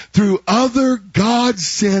Ghost through other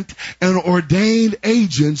God-sent and ordained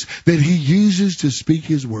agents that He uses to speak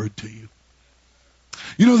His word to you.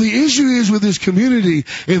 The issue is with this community,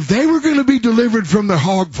 if they were going to be delivered from the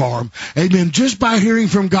hog farm, amen, just by hearing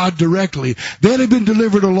from God directly, they'd have been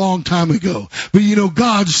delivered a long time ago. But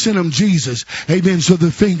God sent them Jesus, amen, so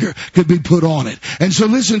the finger could be put on it. And so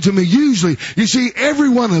listen to me, usually, you see, every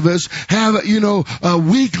one of us have,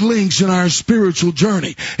 weak links in our spiritual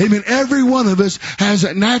journey. Amen. Every one of us has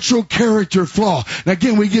a natural character flaw. And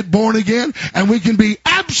again, we get born again and we can be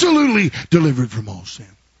absolutely delivered from all sin.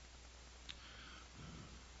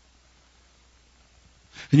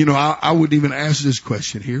 And I wouldn't even ask this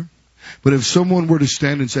question here, but if someone were to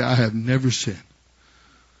stand and say, I have never sinned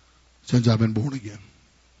since I've been born again,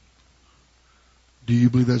 do you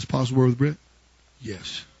believe that's possible with Brett?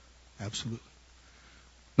 Yes, absolutely.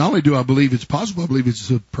 Not only do I believe it's possible, I believe it's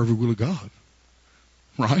the perfect will of God.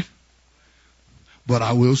 Right? But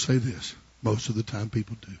I will say this, most of the time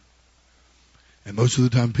people do. And most of the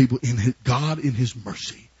time God in His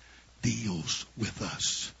mercy deals with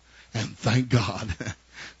us. And thank God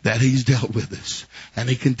that He's dealt with us. And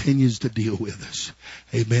He continues to deal with us.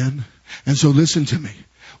 Amen. And so listen to me.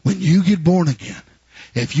 When you get born again,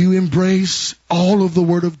 if you embrace all of the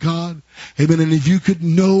Word of God, amen, and if you could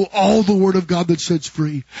know all the Word of God that sets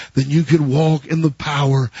free, then you can walk in the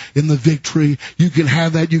power, in the victory. You can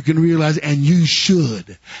have that, you can realize, and you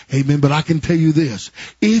should. Amen. But I can tell you this,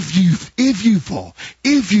 if you fall,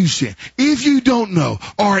 if you sin, if you don't know,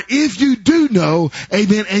 or if you do know,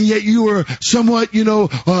 amen, and yet you are somewhat,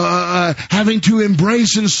 having to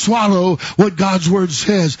embrace and swallow what God's Word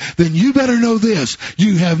says, then you better know this,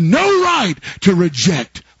 you have no right to reject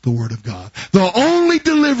the Word of God. The only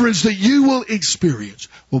deliverance that you will experience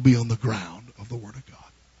will be on the ground of the Word of God.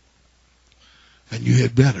 And you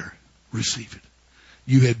had better receive it.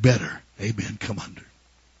 You had better, amen, come under.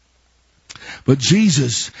 But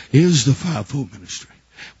Jesus is the fivefold ministry.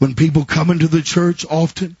 When people come into the church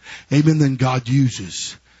often, amen, then God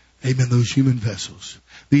uses, amen, those human vessels.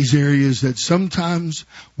 These areas that sometimes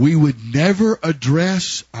we would never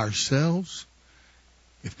address ourselves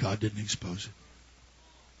if God didn't expose it.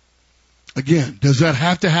 Again, does that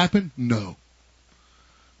have to happen? No.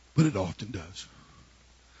 But it often does.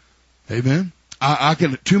 Amen? I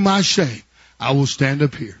can, to my shame, I will stand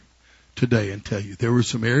up here today and tell you there were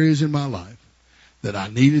some areas in my life that I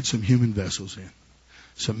needed some human vessels in.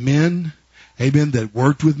 Some men, amen, that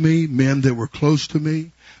worked with me, men that were close to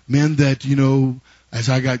me, men that, as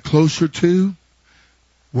I got closer to,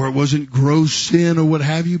 where it wasn't gross sin or what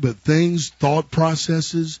have you, but things, thought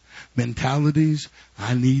processes, mentalities,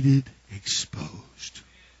 I needed exposed.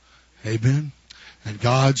 Amen. And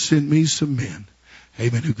God sent me some men,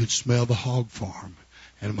 amen, who could smell the hog farm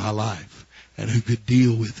in my life and who could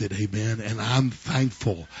deal with it, amen. And I'm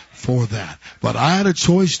thankful for that. But I had a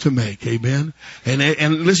choice to make, amen.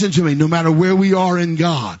 And listen to me, no matter where we are in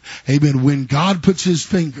God, amen, when God puts His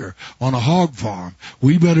finger on a hog farm,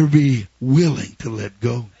 we better be willing to let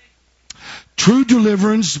go. True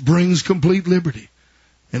deliverance brings complete liberty.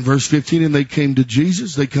 In verse 15, and they come to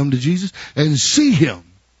Jesus and see him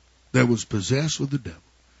that was possessed with the devil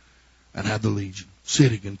and had the legion,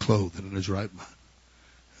 sitting and clothed and in his right mind.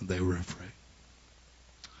 And they were afraid.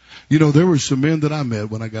 There were some men that I met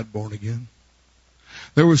when I got born again.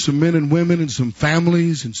 There were some men and women and some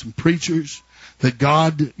families and some preachers that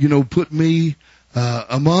God, put me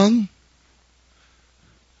among.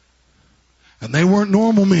 And they weren't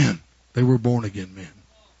normal men. They were born again men.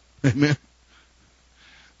 Amen.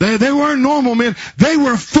 They weren't normal men. They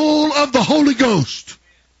were full of the Holy Ghost.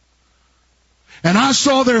 And I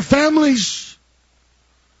saw their families.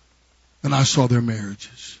 And I saw their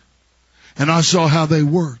marriages. And I saw how they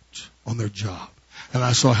worked on their job. And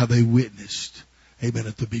I saw how they witnessed. Amen.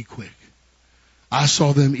 At the Be Quick. I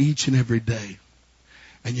saw them each and every day.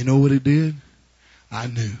 And you know what it did? I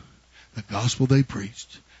knew the gospel they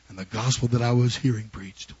preached and the gospel that I was hearing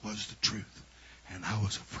preached was the truth. And I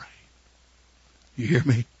was afraid. You hear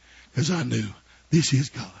me? Because I knew this is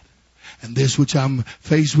God. And this which I'm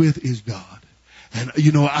faced with is God. And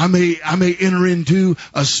I may enter into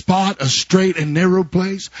a spot, a straight and narrow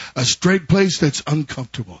place, a straight place that's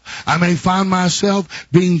uncomfortable. I may find myself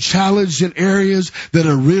being challenged in areas that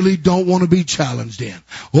I really don't want to be challenged in.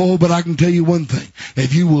 Oh, but I can tell you one thing.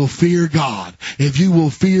 If you will fear God, and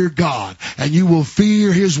you will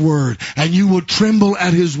fear His Word, and you will tremble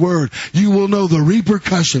at His Word, you will know the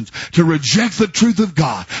repercussions to reject the truth of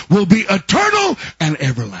God will be eternal and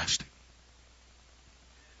everlasting.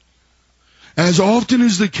 As often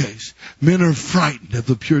is the case, men are frightened at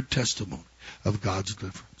the pure testimony of God's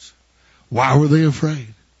deliverance. Why were they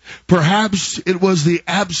afraid? Perhaps it was the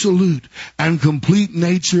absolute and complete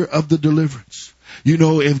nature of the deliverance.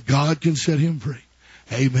 If God can set him free,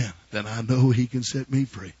 amen, then I know He can set me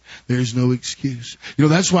free. There's no excuse.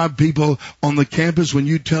 That's why people on the campus, when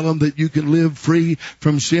you tell them that you can live free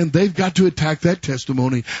from sin, they've got to attack that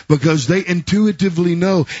testimony, because they intuitively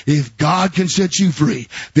know if God can set you free,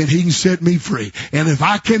 then He can set me free. And if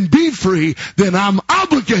I can be free, then I'm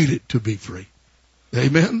obligated to be free.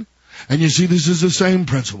 Amen? And you see, this is the same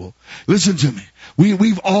principle. Listen to me.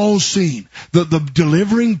 We've all seen the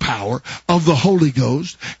delivering power of the Holy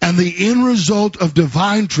Ghost and the end result of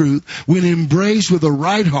divine truth when embraced with a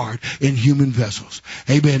right heart in human vessels.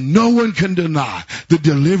 Amen. No one can deny the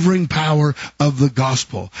delivering power of the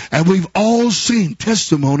gospel. And we've all seen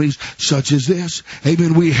testimonies such as this.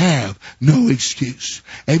 Amen. We have no excuse.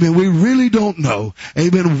 Amen. We really don't know,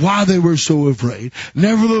 amen, why they were so afraid.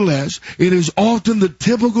 Nevertheless, it is often the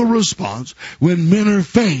typical response when men are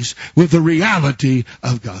faced with the reality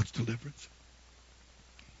of God's deliverance.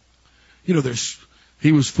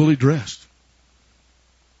 He was fully dressed.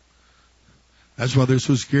 That's why they're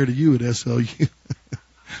so scared of you at SLU.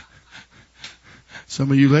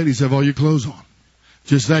 Some of you ladies have all your clothes on.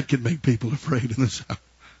 Just that can make people afraid in this house.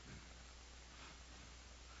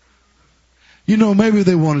 Maybe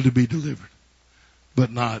they wanted to be delivered,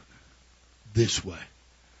 but not this way.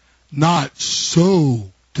 Not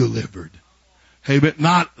so delivered. Hey, but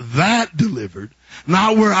not that delivered.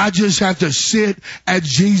 Not where I just have to sit at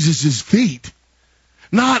Jesus' feet.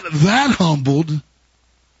 Not that humbled.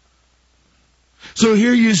 So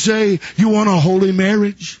here you say you want a holy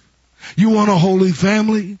marriage. You want a holy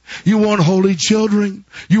family. You want holy children.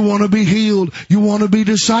 You want to be healed. You want to be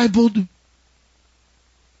discipled.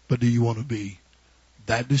 But do you want to be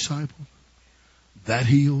that discipled? That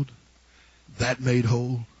healed? That made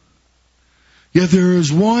whole? Yet there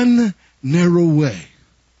is one narrow way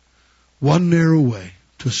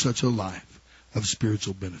to such a life of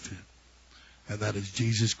spiritual benefit. And that is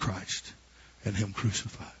Jesus Christ and Him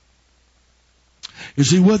crucified. You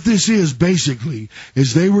see, what this is basically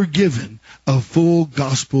is they were given a full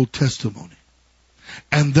gospel testimony.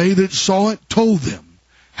 And they that saw it told them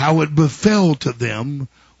how it befell to them,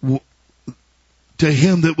 to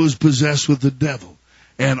him that was possessed with the devil,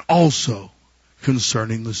 and also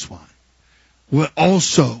concerning the swine. Well,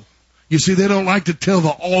 also, you see, they don't like to tell the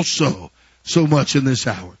also so much in this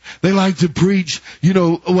hour. They like to preach,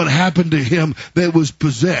 what happened to him that was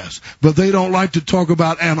possessed. But they don't like to talk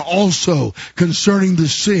about and also concerning the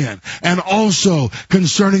sin, and also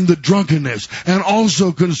concerning the drunkenness, and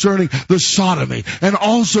also concerning the sodomy, and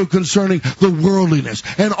also concerning the worldliness,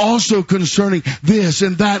 and also concerning this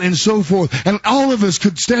and that and so forth. And all of us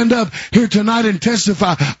could stand up here tonight and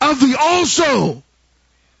testify of the also.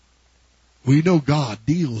 We know God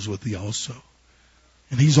deals with the also.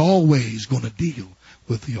 And He's always going to deal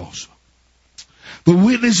with the also. The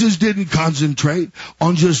witnesses didn't concentrate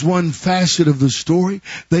on just one facet of the story.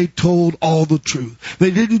 They told all the truth.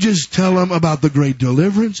 They didn't just tell them about the great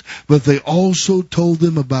deliverance, but they also told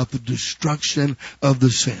them about the destruction of the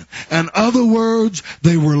sin. In other words,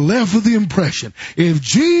 they were left with the impression, if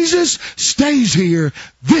Jesus stays here,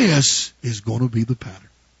 this is going to be the pattern.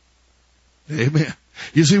 Amen.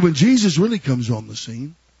 You see, when Jesus really comes on the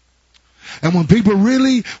scene, and when people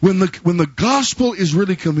really, when the gospel is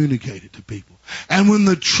really communicated to people, and when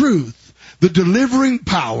the truth, the delivering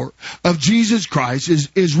power of Jesus Christ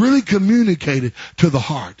is really communicated to the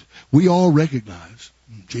heart, we all recognize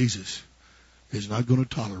Jesus is not going to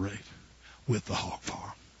tolerate with the hog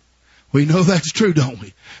farm. We know that's true, don't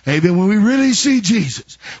we? Amen. When we really see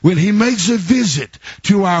Jesus, when He makes a visit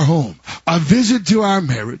to our home, a visit to our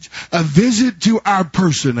marriage, a visit to our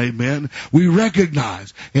person, amen, we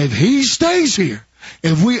recognize if He stays here,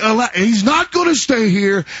 He's not going to stay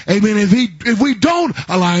here, amen, if we don't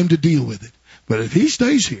allow Him to deal with it. But if He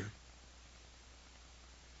stays here,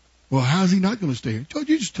 well, how's He not going to stay here?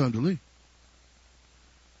 You just tell Him to leave.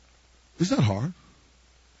 It's not hard.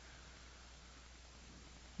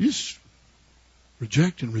 You just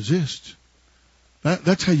reject and resist.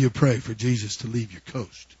 That's how you pray for Jesus to leave your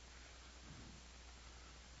coast.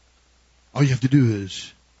 All you have to do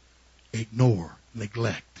is ignore,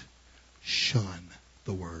 neglect, shun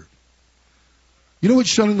the word. You know what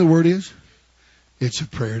shunning the word is? It's a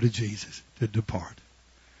prayer to Jesus to depart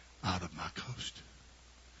out of my coast.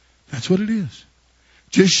 That's what it is.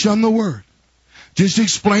 Just shun the word. Just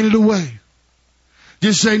explain it away.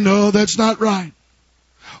 Just say, no, that's not right.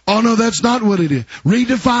 Oh, no, that's not what it is.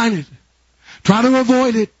 Redefine it. Try to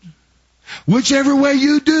avoid it. Whichever way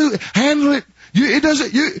you do, handle it.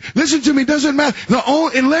 Listen to me, it doesn't matter.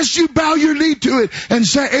 Unless you bow your knee to it and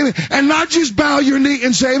say amen. And not just bow your knee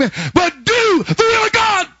and say amen, but do the will of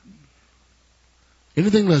God.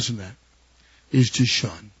 Anything less than that is to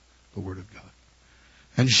shun the word of God.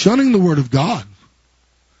 And shunning the word of God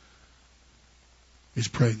is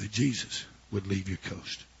praying that Jesus would leave your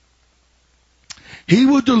coast. He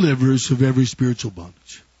will deliver us of every spiritual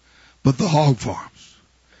bondage. But the hog farms,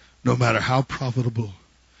 no matter how profitable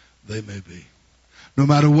they may be, no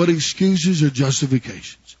matter what excuses or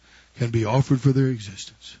justifications can be offered for their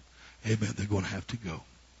existence, amen, they're going to have to go.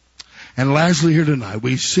 And lastly here tonight,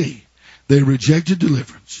 we see they rejected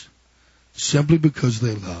deliverance simply because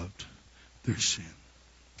they loved their sin.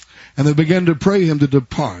 And they began to pray him to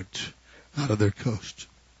depart out of their coast.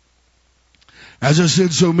 As I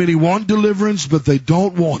said, so many want deliverance, but they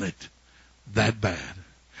don't want it that bad.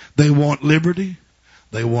 They want liberty.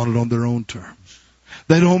 They want it on their own terms.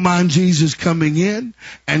 They don't mind Jesus coming in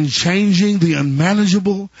and changing the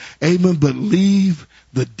unmanageable. Amen. But leave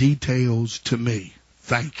the details to me.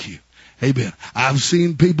 Thank you. Amen. I've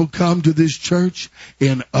seen people come to this church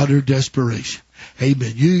in utter desperation.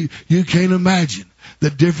 Amen. You can't imagine the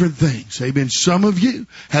different things. Amen. Some of you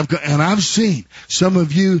have, and I've seen some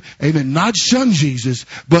of you, amen, not shun Jesus,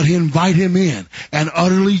 but invite him in and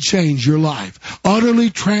utterly change your life, utterly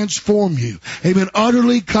transform you. Amen.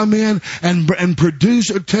 Utterly come in and produce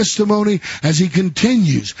a testimony as he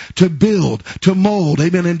continues to build, to mold,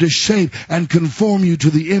 amen, and to shape and conform you to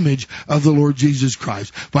the image of the Lord Jesus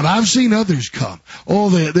Christ. But I've seen others come. Oh,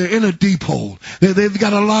 they're in a deep hole. They've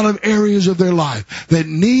got a lot of areas of their life that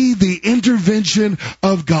need the intervention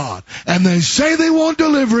of God. And they say they want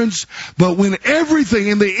deliverance, but when everything,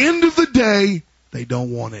 in the end of the day, they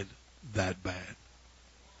don't want it that bad.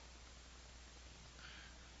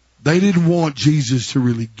 They didn't want Jesus to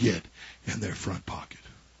really get in their front pocket.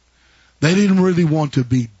 They didn't really want to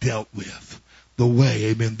be dealt with the way,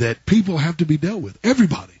 amen, that people have to be dealt with.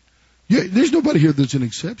 Everybody. Yeah, there's nobody here that's an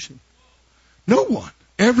exception. No one.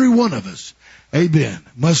 Every one of us, amen,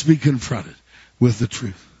 must be confronted with the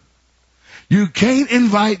truth. You can't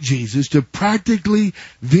invite Jesus to practically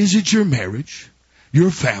visit your marriage,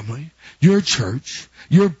 your family, your church,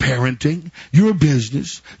 your parenting, your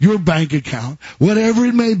business, your bank account, whatever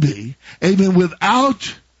it may be, amen,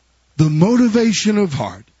 without the motivation of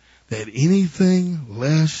heart that anything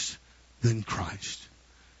less than Christ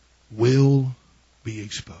will be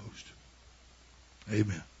exposed.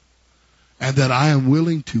 Amen. And that I am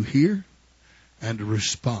willing to hear and to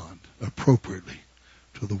respond appropriately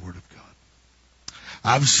to the Word of God.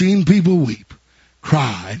 I've seen people weep,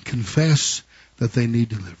 cry, and confess that they need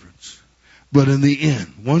deliverance. But in the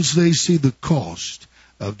end, once they see the cost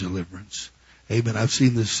of deliverance, amen, I've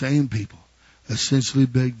seen the same people essentially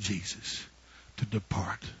beg Jesus to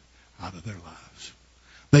depart out of their lives.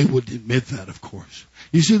 They wouldn't admit that, of course.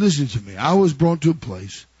 You see, listen to me. I was brought to a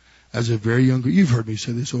place as a very young girl. You've heard me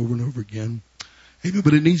say this over and over again. Amen,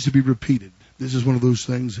 but it needs to be repeated. This is one of those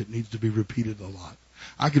things that needs to be repeated a lot.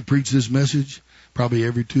 I could preach this message probably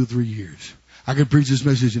every 2 or 3 years. I could preach this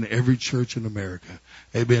message in every church in America.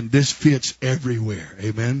 Amen. This fits everywhere.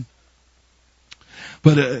 Amen.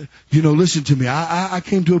 But, listen to me. I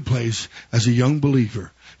came to a place as a young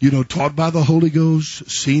believer, taught by the Holy Ghost,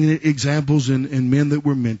 seeing examples in men that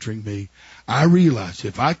were mentoring me. I realized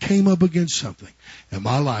if I came up against something in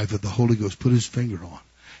my life that the Holy Ghost put his finger on,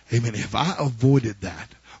 amen, if I avoided that,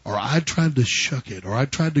 or I tried to shuck it, or I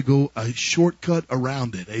tried to go a shortcut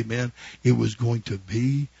around it, amen, it was going to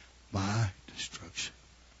be my destruction.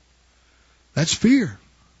 That's fear.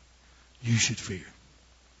 You should fear.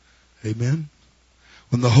 Amen.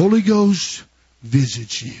 When the Holy Ghost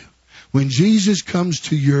visits you, when Jesus comes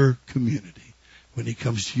to your community, when he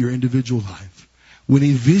comes to your individual life, when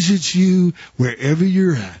he visits you wherever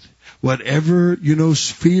you're at, whatever,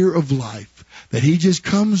 sphere of life, that he just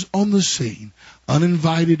comes on the scene,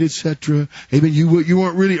 uninvited, etc. Amen. You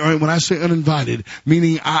weren't really, all right, when I say uninvited,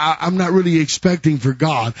 meaning I'm not really expecting for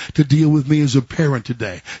God to deal with me as a parent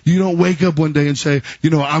today. You don't wake up one day and say,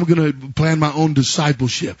 I'm going to plan my own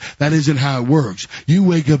discipleship. That isn't how it works. You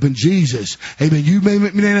wake up in Jesus. Amen. You may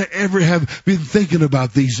not ever have been thinking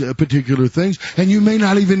about these particular things, and you may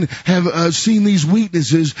not even have seen these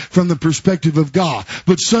weaknesses from the perspective of God.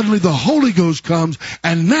 But suddenly the Holy Ghost comes,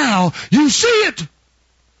 and now you see it.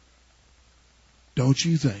 Don't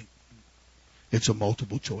you think it's a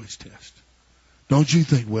multiple choice test? Don't you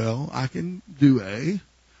think, well, I can do A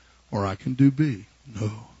or I can do B?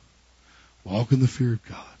 No. Walk in the fear of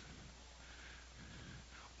God.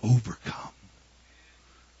 Overcome.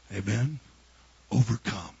 Amen?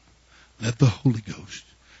 Overcome. Let the Holy Ghost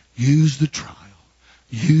use the trial,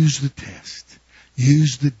 use the test,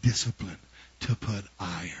 use the discipline to put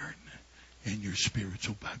iron in your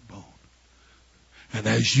spiritual backbone. And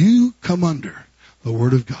as you come under the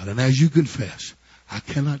Word of God, and as you confess, I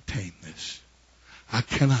cannot tame this. I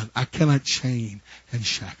cannot chain and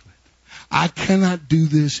shackle it. I cannot do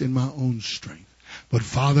this in my own strength. But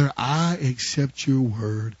Father, I accept your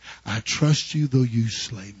word. I trust you though you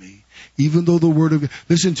slay me. Even though the word of God,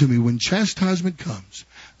 listen to me, when chastisement comes,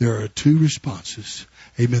 there are two responses,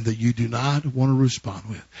 amen, that you do not want to respond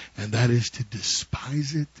with. And that is to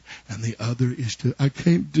despise it, and the other is to, I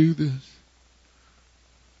can't do this.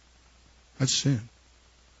 That's sin.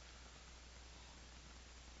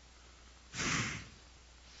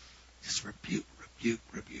 Just rebuke.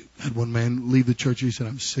 I had one man leave the church. He said,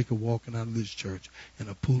 I'm sick of walking out of this church in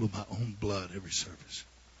a pool of my own blood every service.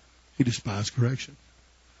 He despised correction.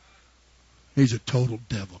 He's a total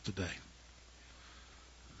devil today.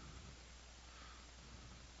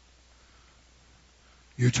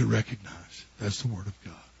 You're to recognize that's the Word of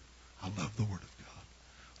God. I love the Word of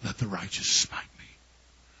God. Let the righteous smite me.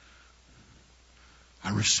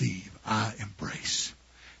 I receive. I embrace.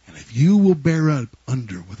 And if you will bear up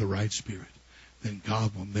under with the right spirit, then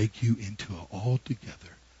God will make you into an altogether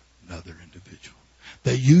another individual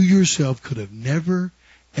that you yourself could have never,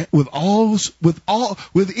 with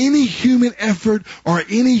any human effort or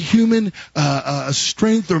any human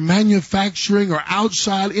strength or manufacturing or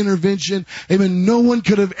outside intervention. Amen. No one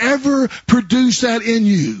could have ever produced that in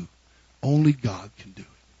you. Only God can do it.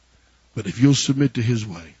 But if you'll submit to His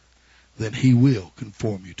way, then He will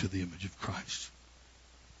conform you to the image of Christ.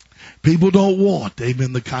 People don't want,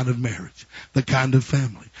 amen, the kind of marriage, the kind of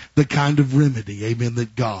family, the kind of remedy, amen,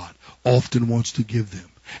 that God often wants to give them.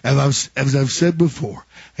 As I've said before,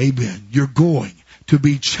 amen, you're going to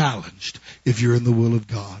be challenged if you're in the will of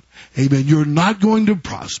God. Amen. You're not going to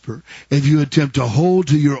prosper if you attempt to hold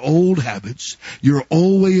to your old habits, your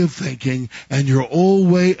old way of thinking, and your old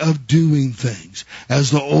way of doing things.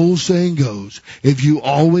 As the old saying goes, if you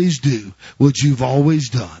always do what you've always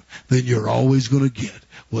done, then you're always going to get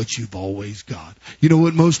what you've always got. You know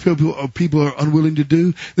what most people are unwilling to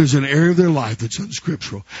do? There's an area of their life that's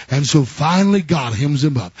unscriptural. And so finally God hems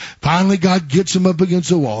them up. Finally God gets them up against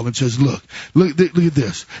the wall and says, look at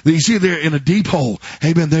this. You see they're in a deep hole.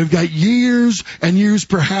 Amen. They've got years and years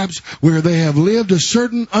perhaps where they have lived a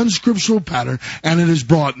certain unscriptural pattern and it has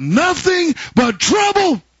brought nothing but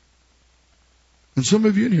trouble. And some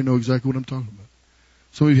of you in here know exactly what I'm talking about.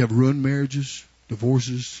 Some of you have ruined marriages,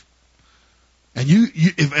 divorces. And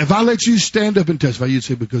if I let you stand up and testify, you'd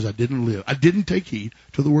say, because I didn't take heed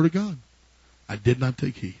to the Word of God. I did not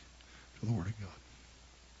take heed to the Word of God.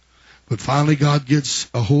 But finally God gets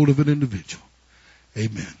a hold of an individual.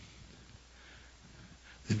 Amen.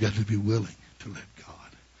 They've got to be willing to let God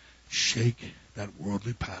shake that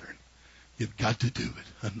worldly pattern. You've got to do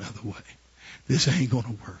it another way. This ain't going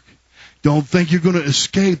to work. Don't think you're going to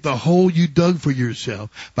escape the hole you dug for yourself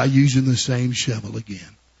by using the same shovel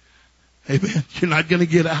again. Amen. You're not going to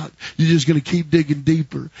get out. You're just going to keep digging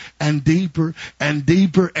deeper and deeper and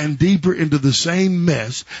deeper and deeper into the same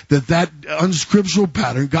mess that unscriptural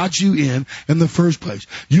pattern got you in the first place.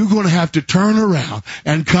 You're going to have to turn around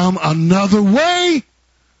and come another way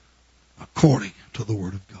according to the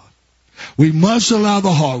Word of God. We must allow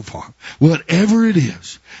the hog farm, whatever it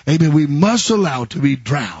is, amen, we must allow it to be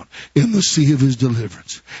drowned in the sea of His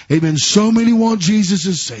deliverance. Amen. So many want Jesus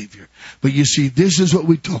as Savior. But you see, this is what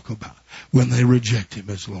we talk about when they reject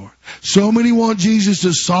Him as Lord. So many want Jesus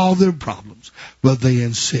to solve their problems, but they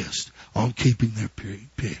insist on keeping their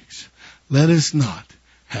pigs. Let us not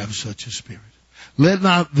have such a spirit. Let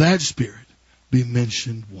not that spirit be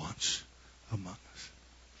mentioned once among us.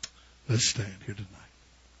 Let's stand here tonight.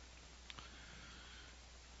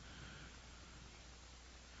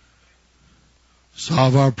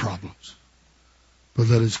 Solve our problems, but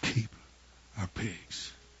let us keep our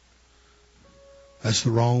pigs. That's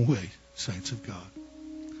the wrong way, saints of God.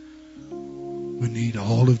 We need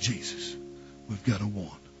all of Jesus. We've got to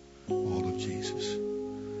want all of Jesus.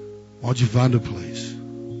 Why don't you find a place?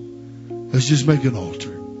 Let's just make an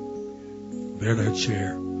altar. There in our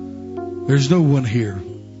chair. There's no one here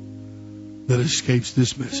that escapes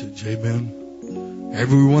this message. Amen.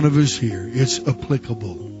 Every one of us here, it's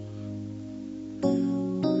applicable.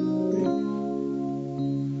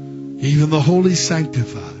 Even the holy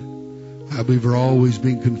sanctified, I believe, are always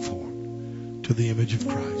being conformed to the image of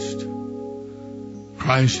Christ.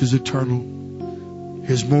 Christ is eternal.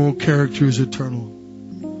 His moral character is eternal.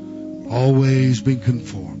 Always being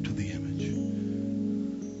conformed to the image.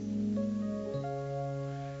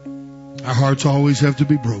 Our hearts always have to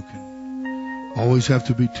be broken. Always have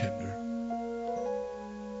to be tender.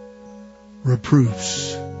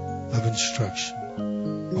 Reproofs of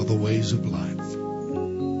instruction are the ways of life.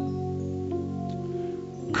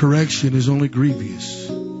 Correction is only grievous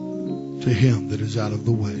to him that is out of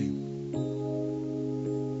the way.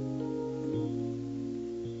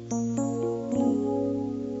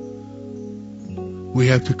 We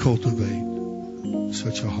have to cultivate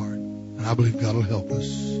such a heart. And I believe God will help us.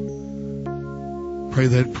 Pray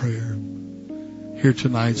that prayer. Here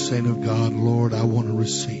tonight, saint of God, Lord, I want to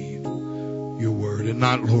receive your word. And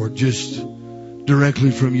not, Lord, just directly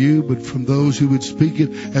from you, but from those who would speak it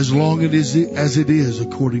as long as it is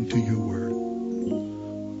according to your word.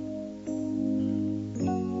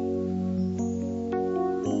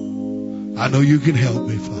 I know you can help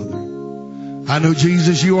me, Father. I know,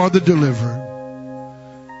 Jesus, you are the deliverer.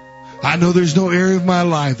 I know there's no area of my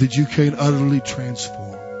life that you can't utterly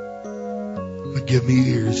transform. But give me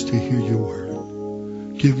ears to hear your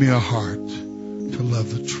word. Give me a heart to love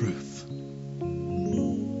the truth.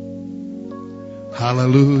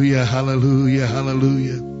 Hallelujah, hallelujah,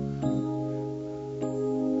 hallelujah.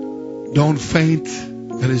 Don't faint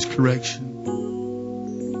at his correction.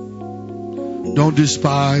 Don't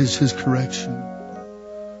despise his correction.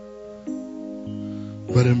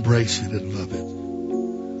 But embrace it and love it.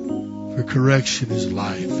 For correction is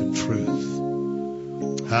life and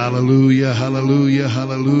truth. Hallelujah, hallelujah,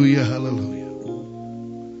 hallelujah, hallelujah.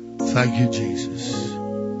 Thank you, Jesus.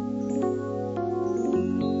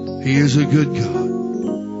 He is a good God.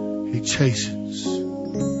 He chastens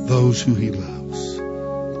those who he loves.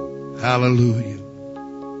 Hallelujah.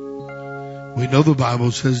 We know the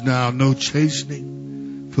Bible says now, no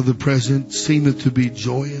chastening for the present seemeth to be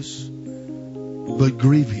joyous, but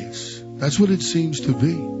grievous. That's what it seems to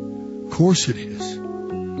be. Of course it is.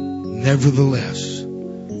 Nevertheless,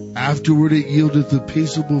 afterward it yieldeth the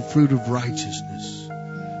peaceable fruit of righteousness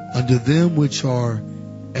unto them which are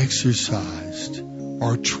exercised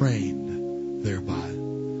or trained thereby.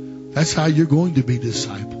 That's how you're going to be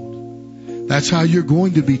discipled. That's how you're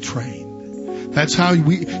going to be trained. That's how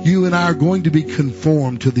you and I are going to be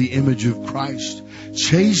conformed to the image of Christ.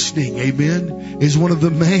 Chastening, amen, is one of the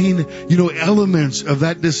main, elements of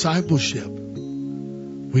that discipleship.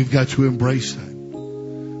 We've got to embrace that.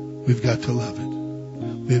 We've got to love it.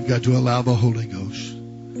 We've got to allow the Holy Ghost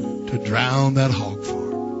to drown that hog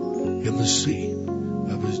farm in the sea